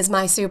breathing is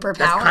my superpower.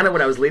 That's kind of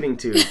what I was leading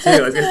to, too.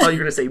 I was going to thought you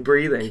were going to say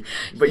breathing.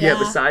 But yeah,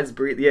 besides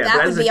breathing,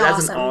 that's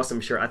an awesome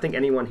shirt. I think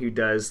anyone who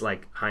does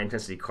like high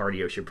intensity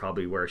cardio should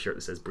probably wear a shirt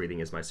that says breathing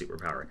is my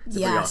superpower. It's a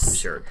pretty awesome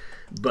shirt.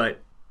 But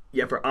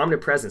yeah, for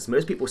omnipresence,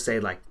 most people say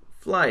like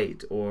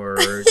flight or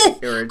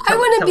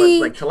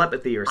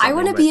telepathy or something. I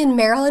want to be in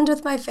Maryland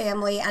with my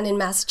family and in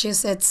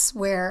Massachusetts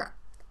where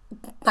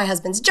my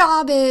husband's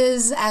job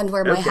is and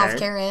where my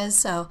healthcare is.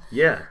 So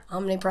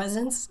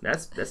omnipresence.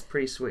 That's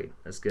pretty sweet.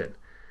 That's good.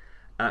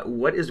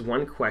 What is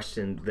one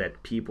question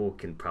that people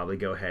can probably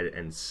go ahead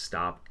and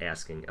stop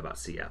asking about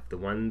CF? The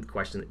one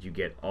question that you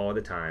get all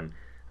the time.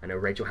 I know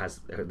Rachel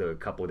has the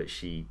couple that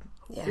she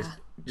is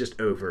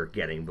just over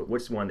getting, but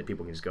what's one that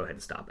people can just go ahead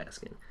and stop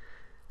asking?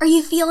 Are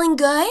you feeling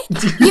good?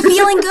 You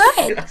feeling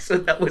good? So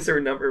that was her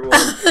number one.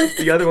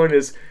 The other one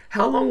is,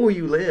 how long will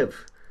you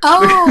live?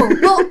 Oh,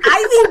 well,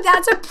 I think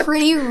that's a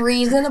pretty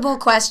reasonable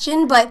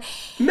question, but...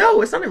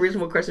 No, it's not a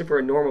reasonable question for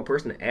a normal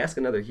person to ask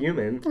another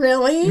human.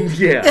 Really?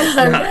 Yeah.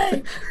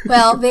 Okay.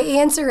 Well, the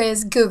answer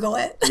is Google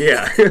it.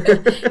 Yeah.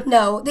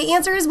 No, the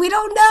answer is we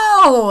don't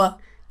know.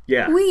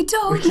 Yeah. We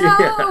don't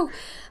know.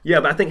 Yeah,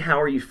 but I think how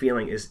are you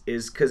feeling is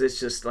because it's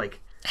just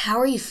like... How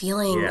are you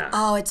feeling? Yeah.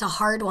 Oh, it's a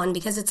hard one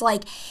because it's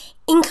like...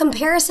 In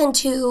comparison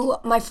to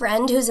my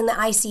friend who's in the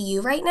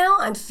ICU right now,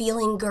 I'm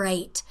feeling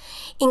great.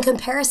 In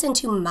comparison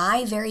to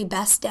my very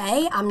best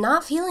day, I'm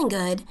not feeling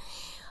good.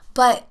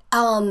 But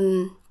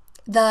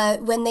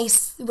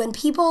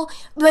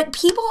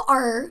people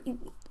are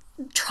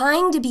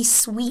trying to be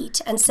sweet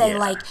and say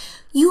like,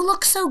 you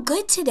look so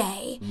good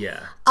today.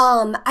 Yeah.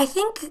 I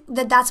think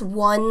that's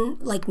one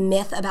like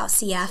myth about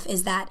CF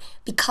is that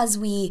because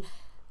we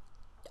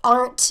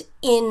aren't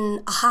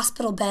in a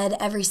hospital bed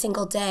every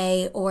single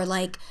day or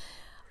like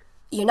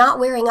you're not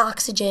wearing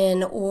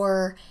oxygen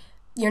or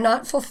you're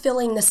not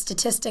fulfilling the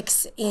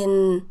statistics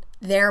in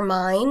their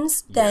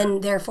minds, then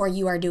therefore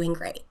you are doing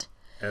great.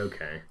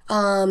 Okay.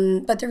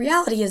 But the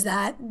reality is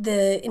that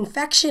the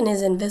infection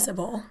is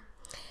invisible.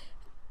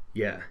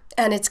 Yeah.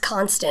 And it's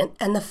constant,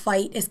 and the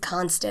fight is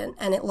constant,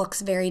 and it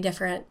looks very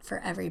different for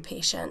every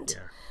patient.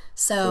 Yeah.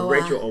 So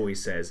Rachel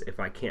always says,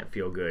 if I can't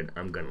feel good,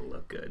 I'm going to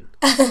look good.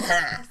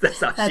 That's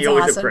how she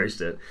always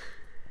approached it.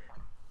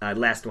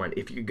 Last one.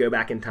 If you could go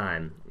back in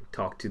time,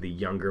 talk to the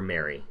younger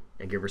Mary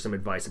and give her some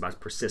advice about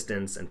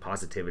persistence and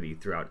positivity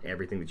throughout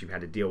everything that you've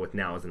had to deal with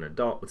now as an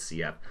adult with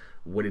CF,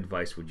 what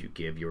advice would you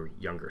give your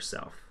younger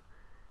self?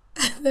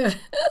 The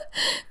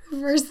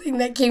first thing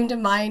that came to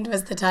mind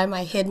was the time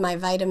I hid my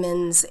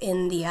vitamins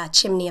in the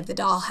chimney of the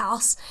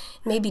dollhouse.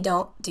 Maybe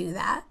don't do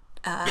that.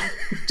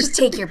 Just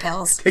take your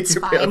pills. It's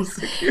fine.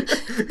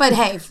 But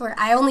hey,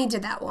 I only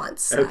did that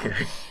once. So. Okay.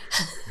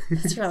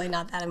 It's really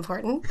not that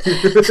important.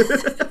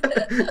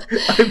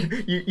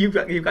 You've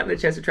gotten a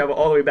chance to travel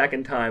all the way back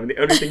in time. The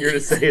only thing you're going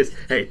to say is,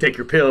 hey, take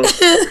your pills.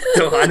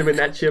 Don't hide them in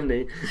that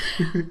chimney.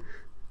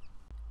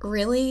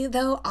 Really,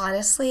 though,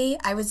 honestly,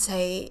 I would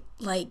say,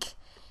 like,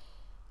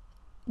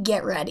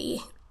 get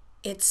ready.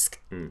 It's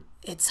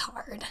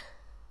hard.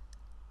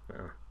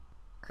 Wow.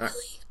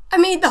 Really? I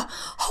made the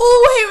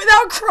whole way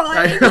without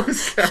crying. I'm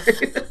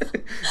sorry.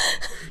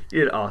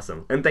 You did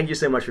awesome. And thank you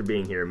so much for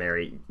being here,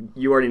 Mary.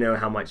 You already know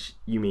how much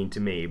you mean to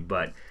me,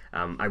 but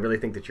I really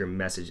think that your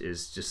message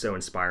is just so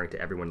inspiring to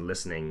everyone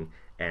listening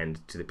and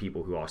to the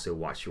people who also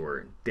watch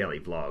your daily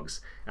vlogs.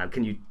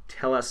 Can you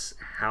tell us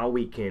how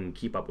we can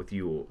keep up with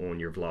you on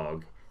your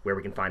vlog, where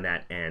we can find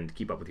that, and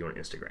keep up with you on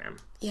Instagram?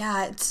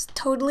 Yeah, it's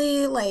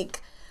totally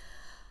like...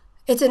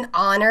 It's an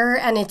honor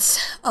and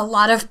it's a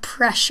lot of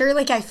pressure.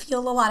 Like I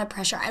feel a lot of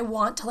pressure. I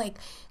want to like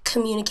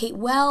communicate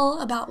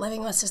well about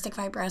living with cystic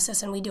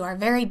fibrosis and we do our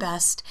very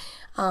best.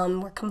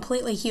 We're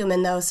completely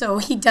human though,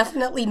 so we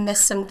definitely miss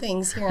some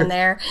things here and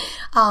there.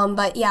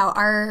 But yeah,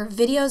 our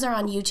videos are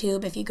on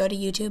YouTube. If you go to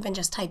YouTube and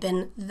just type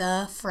in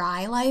The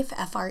Frey Life,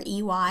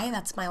 F-R-E-Y,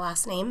 that's my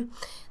last name,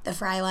 The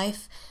Frey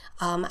Life.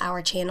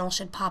 Our channel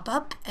should pop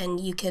up and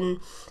you can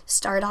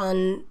start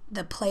on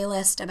the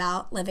playlist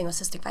about living with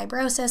cystic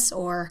fibrosis,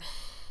 or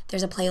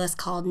there's a playlist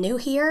called New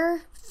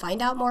Here.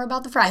 Find out more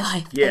about the Frey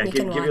Life. Yeah,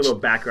 give you a little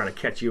background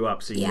to catch you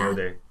up so you know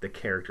the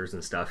characters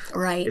and stuff.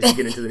 Right. As you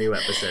get into the new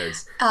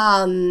episodes.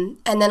 And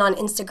then on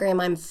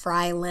Instagram, I'm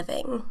Frey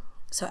Living.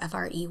 So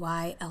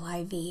FREYLIVING.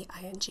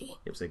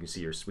 Yep, so you can see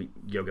your sweet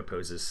yoga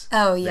poses.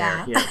 Oh,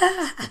 yeah.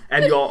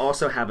 And you all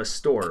also have a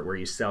store where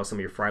you sell some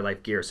of your Frey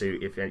Life gear. So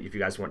if you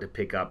guys want to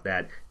pick up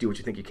that Do What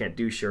You Think You Can't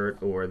Do shirt,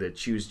 or the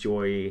Choose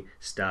Joy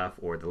stuff,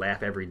 or the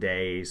Laugh Every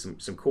Day, some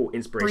cool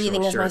inspirational shirts.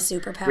 Breathing is My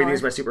Superpower. Breathing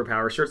is My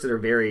Superpower. Shirts that are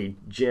very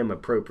gym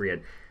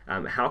appropriate.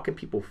 How can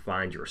people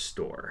find your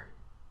store?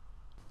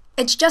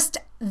 It's just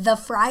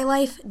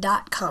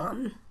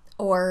thefreylife.com,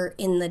 or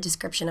in the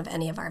description of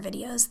any of our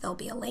videos, there'll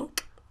be a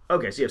link.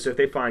 Okay, so if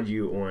they find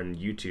you on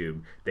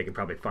YouTube, they can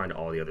probably find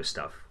all the other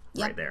stuff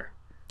right there.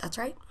 That's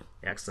right.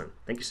 Excellent.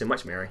 Thank you so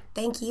much, Mary.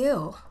 Thank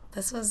you.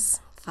 This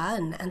was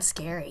fun and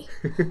scary.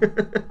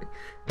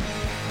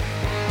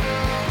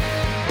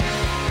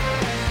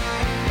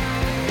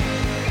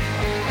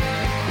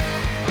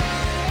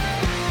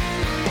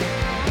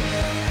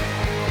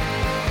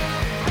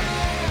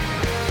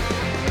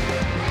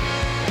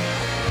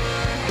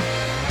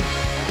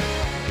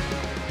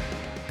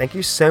 Thank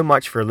you so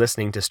much for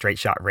listening to Straight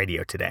Shot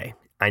Radio today.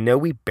 I know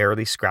we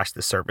barely scratched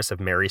the surface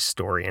of Mary's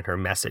story and her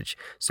message,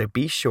 so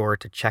be sure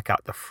to check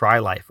out the Fry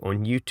Life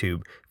on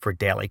YouTube for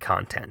daily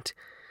content.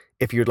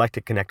 If you'd like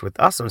to connect with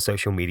us on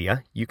social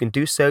media, you can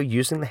do so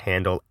using the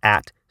handle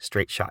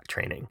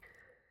 @StraightShotTraining.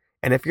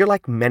 And if you're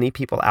like many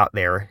people out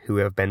there who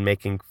have been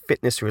making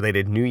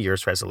fitness-related New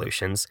Year's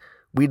resolutions,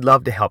 we'd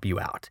love to help you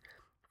out.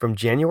 From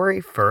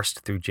January 1st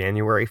through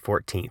January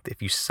 14th,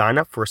 if you sign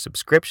up for a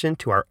subscription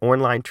to our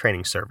online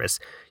training service,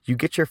 you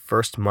get your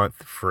first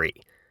month free.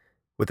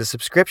 With a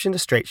subscription to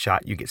Straight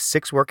Shot, you get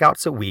 6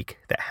 workouts a week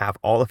that have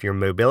all of your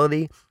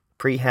mobility,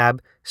 prehab,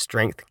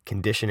 strength,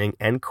 conditioning,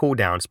 and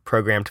cooldowns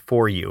programmed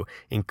for you,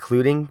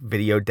 including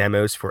video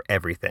demos for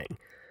everything.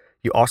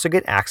 You also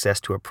get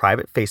access to a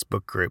private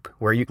Facebook group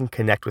where you can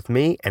connect with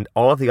me and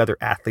all of the other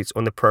athletes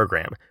on the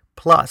program,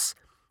 plus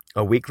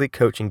a weekly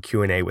coaching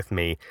Q&A with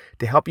me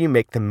to help you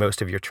make the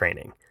most of your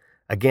training.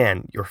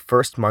 Again, your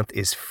first month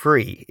is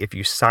free if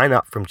you sign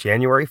up from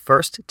January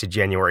 1st to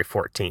January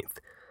 14th.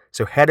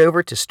 So head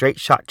over to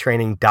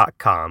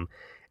straightshottraining.com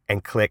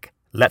and click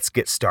Let's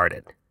Get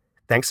Started.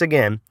 Thanks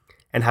again,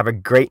 and have a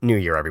great New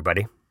Year,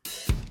 everybody.